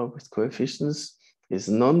with coefficients, is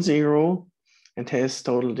non-zero and has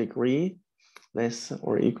total degree less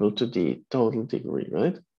or equal to the total degree,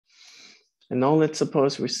 right? And now let's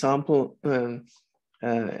suppose we sample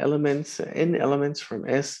elements, n elements from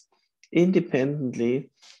S independently,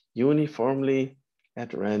 uniformly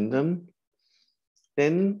at random.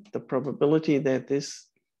 Then the probability that this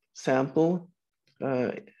sample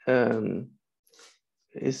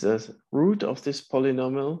is a root of this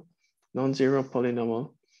polynomial, non-zero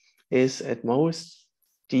polynomial, is at most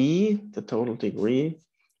d, the total degree,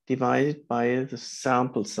 divided by the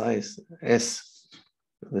sample size S,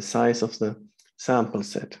 the size of the sample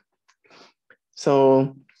set.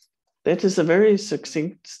 So that is a very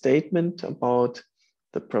succinct statement about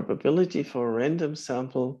the probability for a random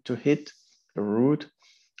sample to hit the root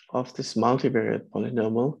of this multivariate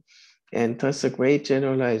polynomial. And that's a great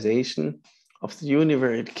generalization of the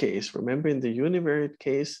univariate case. Remember, in the univariate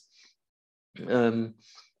case,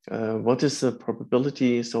 what is the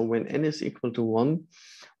probability? So when n is equal to 1,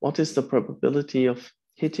 what is the probability of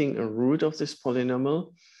hitting a root of this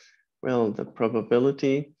polynomial? Well, the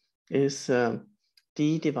probability is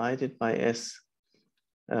d divided by s.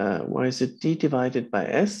 Why is it d divided by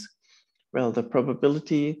s? Well, the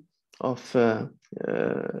probability of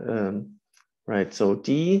right, so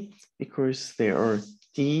D, because there are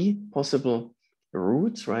D possible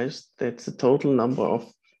roots, right? That's the total number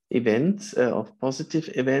of events, of positive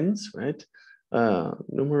events, right?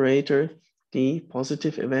 Numerator D,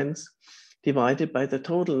 positive events, divided by the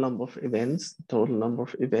total number of events. The total number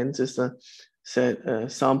of events is the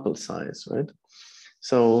sample size, right?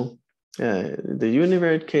 So the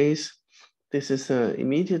univariate case, this is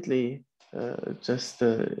immediately just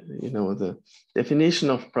you know, the definition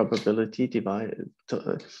of probability divided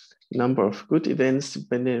number of good events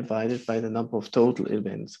divided by the number of total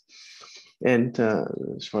events. And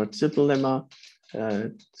Schwartz-Zippel lemma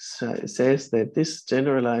says that this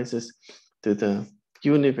generalizes to the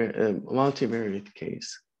multivariate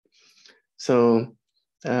case. So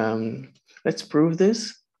let's prove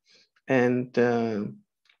this. And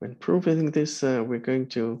when proving this, we're going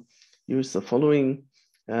to use the following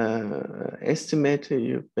estimate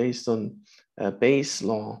based on Bayes'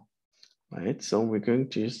 law, right? So we're going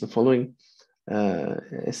to use the following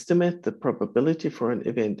estimate. The probability for an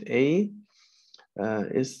event A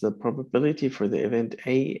is the probability for the event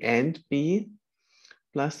A and B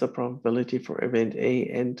plus the probability for event A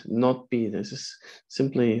and not B. This is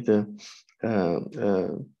simply the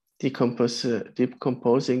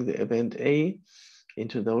decomposing the event A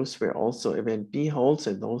into those where also event B holds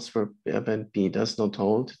and those where event B does not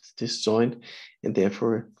hold. It's disjoint, and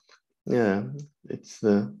therefore, yeah, it's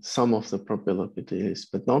the sum of the probabilities.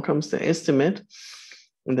 But now comes the estimate.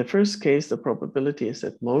 In the first case, the probability is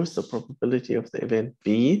at most the probability of the event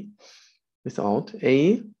B without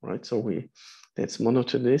A, right? So that's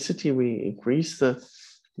monotonicity. We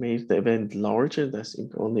made the event larger, thus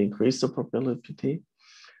only increase the probability,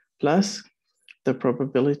 plus the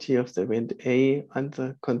probability of the event A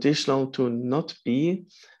under conditional to not B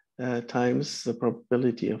times the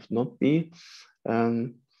probability of not B.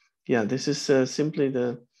 Yeah, this is simply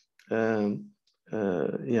the,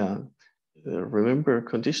 remember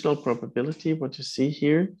conditional probability, what you see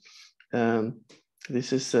here.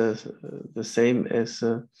 This is the same as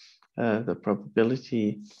the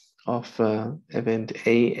probability of event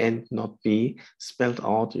A and not B spelled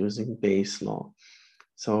out using Bayes' law.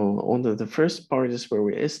 So only the first part is where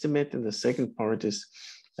we estimate, and the second part is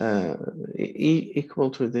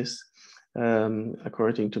equal to this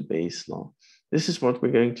according to Bayes' law. This is what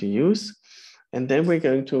we're going to use. And then we're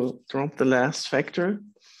going to drop the last factor,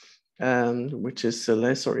 which is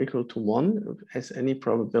less or equal to 1 as any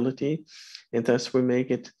probability. And thus we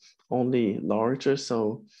make it only larger.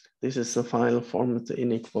 So this is the final form of the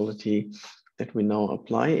inequality that we now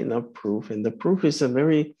apply in our proof. And the proof is a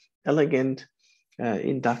very elegant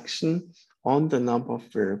induction on the number of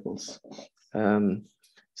variables.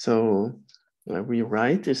 We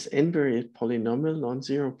write this n-variate polynomial,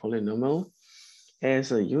 non-zero polynomial,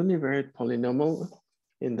 as a univariate polynomial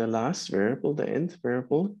in the last variable, the nth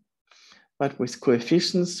variable, but with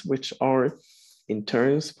coefficients which are in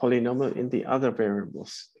turns polynomial in the other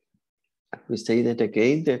variables. We say that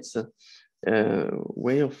again, that's a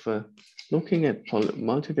way of looking at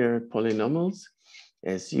multivariate polynomials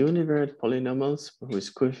as univariate polynomials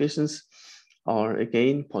whose coefficients are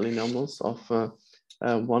again polynomials of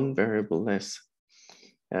one variable less.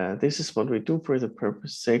 This is what we do for the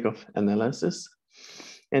sake of analysis.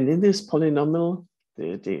 And in this polynomial,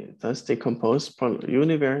 thus decomposed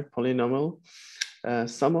univariate polynomial,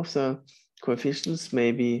 some of the coefficients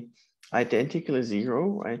may be identically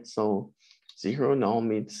 0, right? So 0 now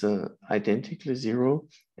means identically 0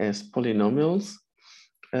 as polynomials.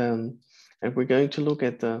 And we're going to look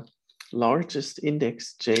at the largest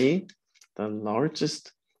index j, the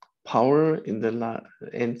largest power in the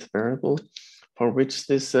nth variable, for which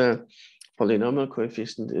this polynomial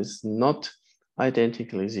coefficient is not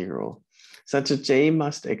identically 0. Such a j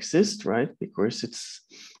must exist, right? Because it's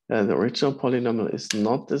the original polynomial is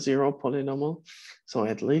not the 0 polynomial. So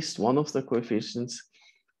at least one of the coefficients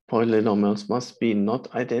polynomials must be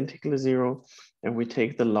not identically 0. And we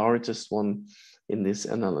take the largest one in this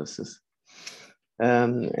analysis.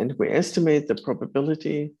 And we estimate the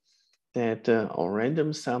probability that our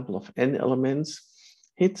random sample of n elements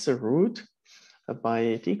hits a root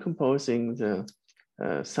by decomposing the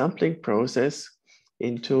sampling process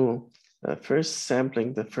into first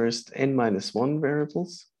sampling the first n-1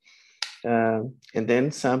 variables and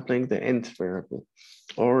then sampling the nth variable.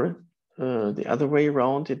 Or the other way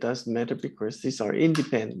around, it doesn't matter because these are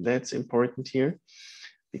independent. That's important here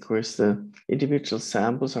because the individual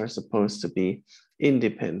samples are supposed to be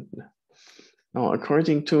independent. Now,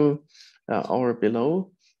 according to our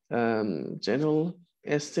below general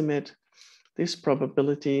estimate, this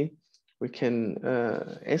probability we can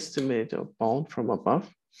estimate or bound from above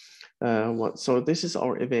So this is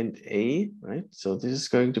our event A, right? So this is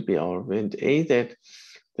going to be our event A, that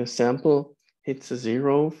the sample hits a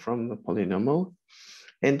 0 from the polynomial.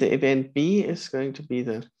 And the event B is going to be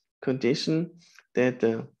the condition that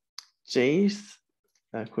the jth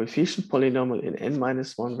coefficient polynomial in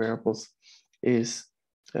n-1 variables is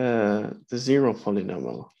the 0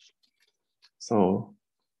 polynomial. So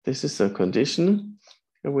this is a condition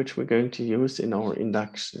which we're going to use in our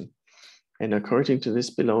induction. And according to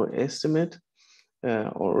this below estimate,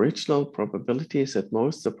 our original probability is at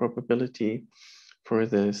most the probability for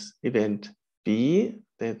this event B,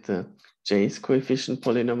 that the jth coefficient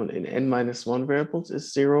polynomial in n-1 variables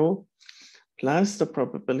is 0, plus the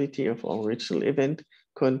probability of our original event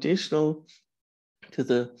conditional to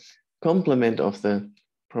the complement of the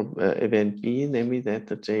event B, namely that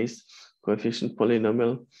the jth coefficient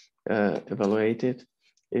polynomial evaluated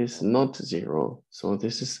is not 0. So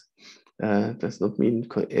this is does not mean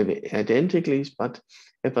identically, but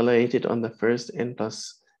evaluated on the first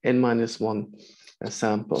n-1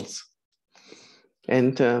 samples.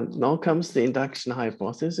 And now comes the induction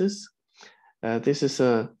hypothesis. This is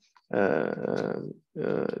a n-1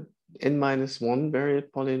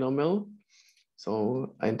 variate polynomial.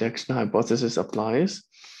 So induction hypothesis applies.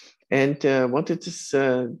 And what is this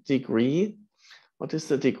degree? What is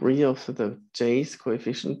the degree of the jth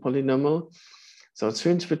coefficient polynomial? So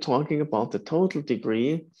since we're talking about the total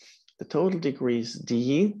degree is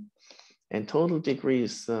d, and total degree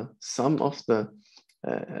is the sum of the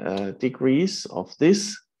degrees of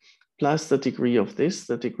this plus the degree of this.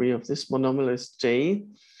 The degree of this monomial is j.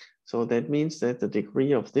 So that means that the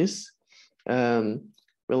degree of this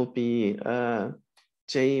will be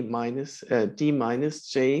d minus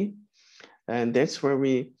j. And that's where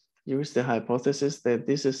we use the hypothesis that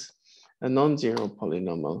this is a non-zero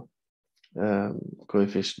polynomial.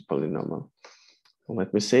 Coefficient polynomial. So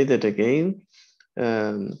let me say that again.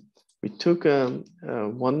 We took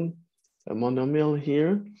one monomial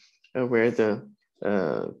here where the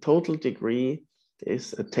total degree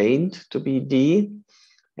is attained to be d,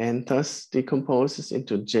 and thus decomposes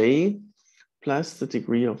into j plus the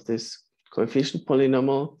degree of this coefficient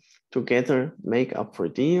polynomial together make up for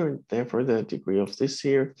d, and therefore the degree of this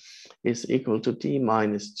here is equal to d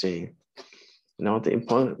minus j. Now the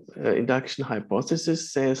induction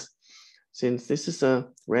hypothesis says, since this is a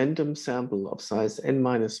random sample of size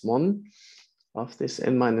n-1 of this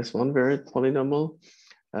n-1 variate polynomial,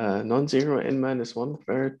 non-zero n-1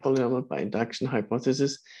 variate polynomial by induction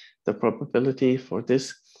hypothesis, the probability for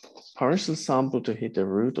this partial sample to hit the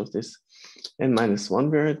root of this n-1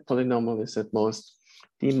 variate polynomial is at most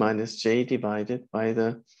d minus j divided by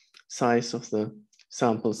the size of the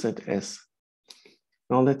sample set S.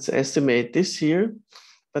 Now let's estimate this here,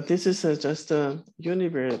 but this is just a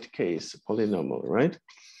univariate case polynomial, right?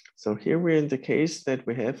 So here we're in the case that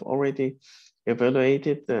we have already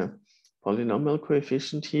evaluated the polynomial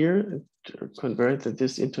coefficient here, and converted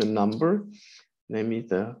this into a number, namely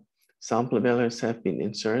the sample values have been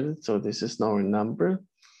inserted. So this is now a number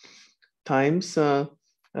times one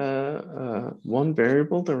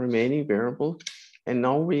variable, the remaining variable. And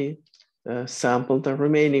now we sample the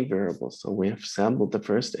remaining variables. So we have sampled the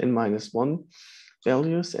first n-1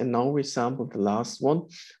 values, and now we sample the last one.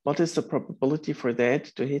 What is the probability for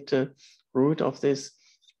that to hit the root of this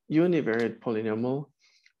univariate polynomial,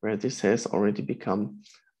 where this has already become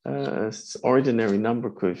ordinary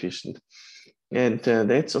number coefficient? And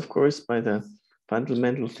that's, of course, by the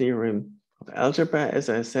fundamental theorem of algebra. As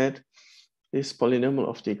I said, this polynomial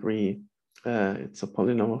of degree, it's a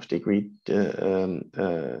polynomial of degree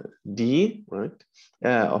d, right?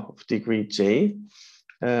 Of degree j,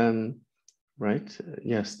 right?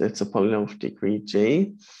 Yes, that's a polynomial of degree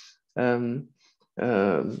j. What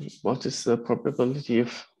is the probability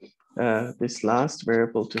of this last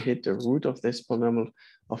variable to hit the root of this polynomial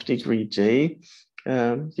of degree j?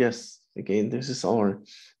 Yes, again, this is our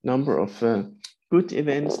number of good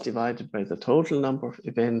events divided by the total number of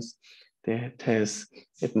events that has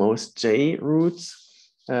at most j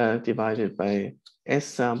roots divided by s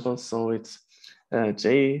samples. So it's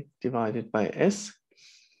j divided by s.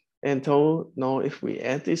 And so now if we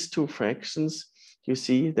add these two fractions, you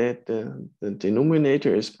see that the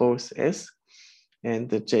denominator is both s, and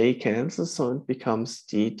the j cancels, so it becomes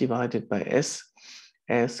d divided by s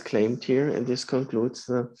as claimed here. And this concludes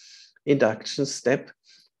the induction step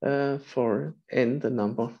for n, the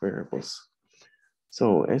number of variables.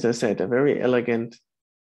 So as I said, a very elegant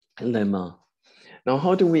lemma. Now,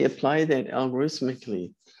 how do we apply that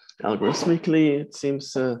algorithmically? Algorithmically, it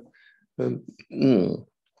seems like,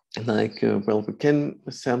 well, we can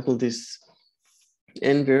sample these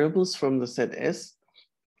n variables from the set S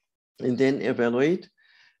and then evaluate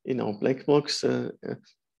in our Blackbox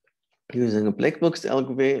using a Blackbox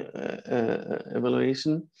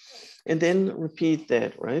evaluation, and then repeat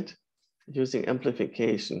that, right? Using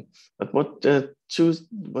amplification. But what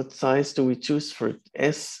size do we choose for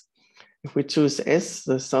S? If we choose S,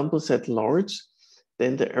 the sample set large,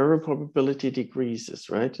 then the error probability decreases,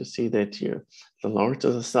 right? You see that here. The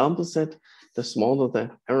larger the sample set, the smaller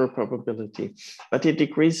the error probability. But it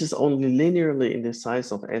decreases only linearly in the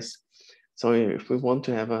size of S. So if we want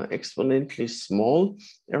to have an exponentially small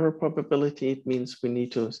error probability, it means we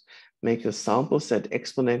need to make the sample set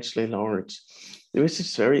exponentially large, which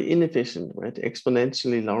is very inefficient, right?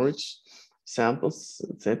 Exponentially large samples,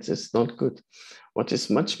 that is not good. What is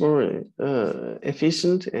much more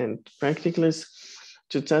efficient and practical is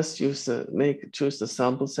to just choose the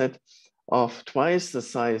sample set of twice the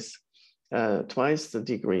size, twice the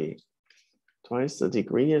degree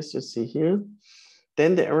as you see here.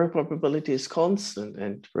 Then the error probability is constant.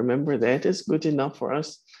 And remember, that is good enough for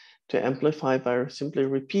us to amplify by simply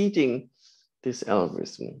repeating this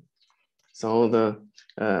algorithm. So the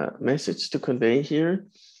message to convey here,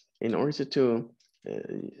 in order to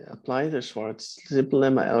apply the Schwartz-Zippel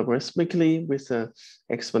lemma algorithmically with an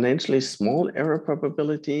exponentially small error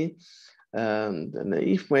probability, the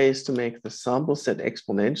naive way is to make the sample set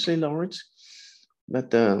exponentially large.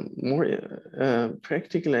 But the more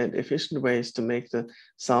practical and efficient way is to make the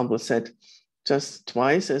sample set just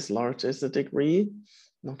twice as large as the degree,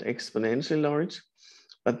 not exponentially large,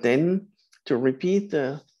 but then to repeat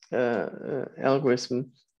the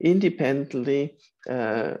algorithm independently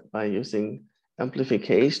by using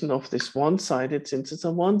amplification of this one-sided. Since it's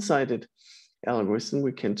a one-sided algorithm,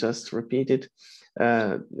 we can just repeat it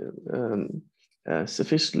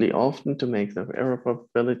sufficiently often to make the error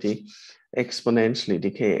probability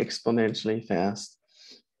decay exponentially fast.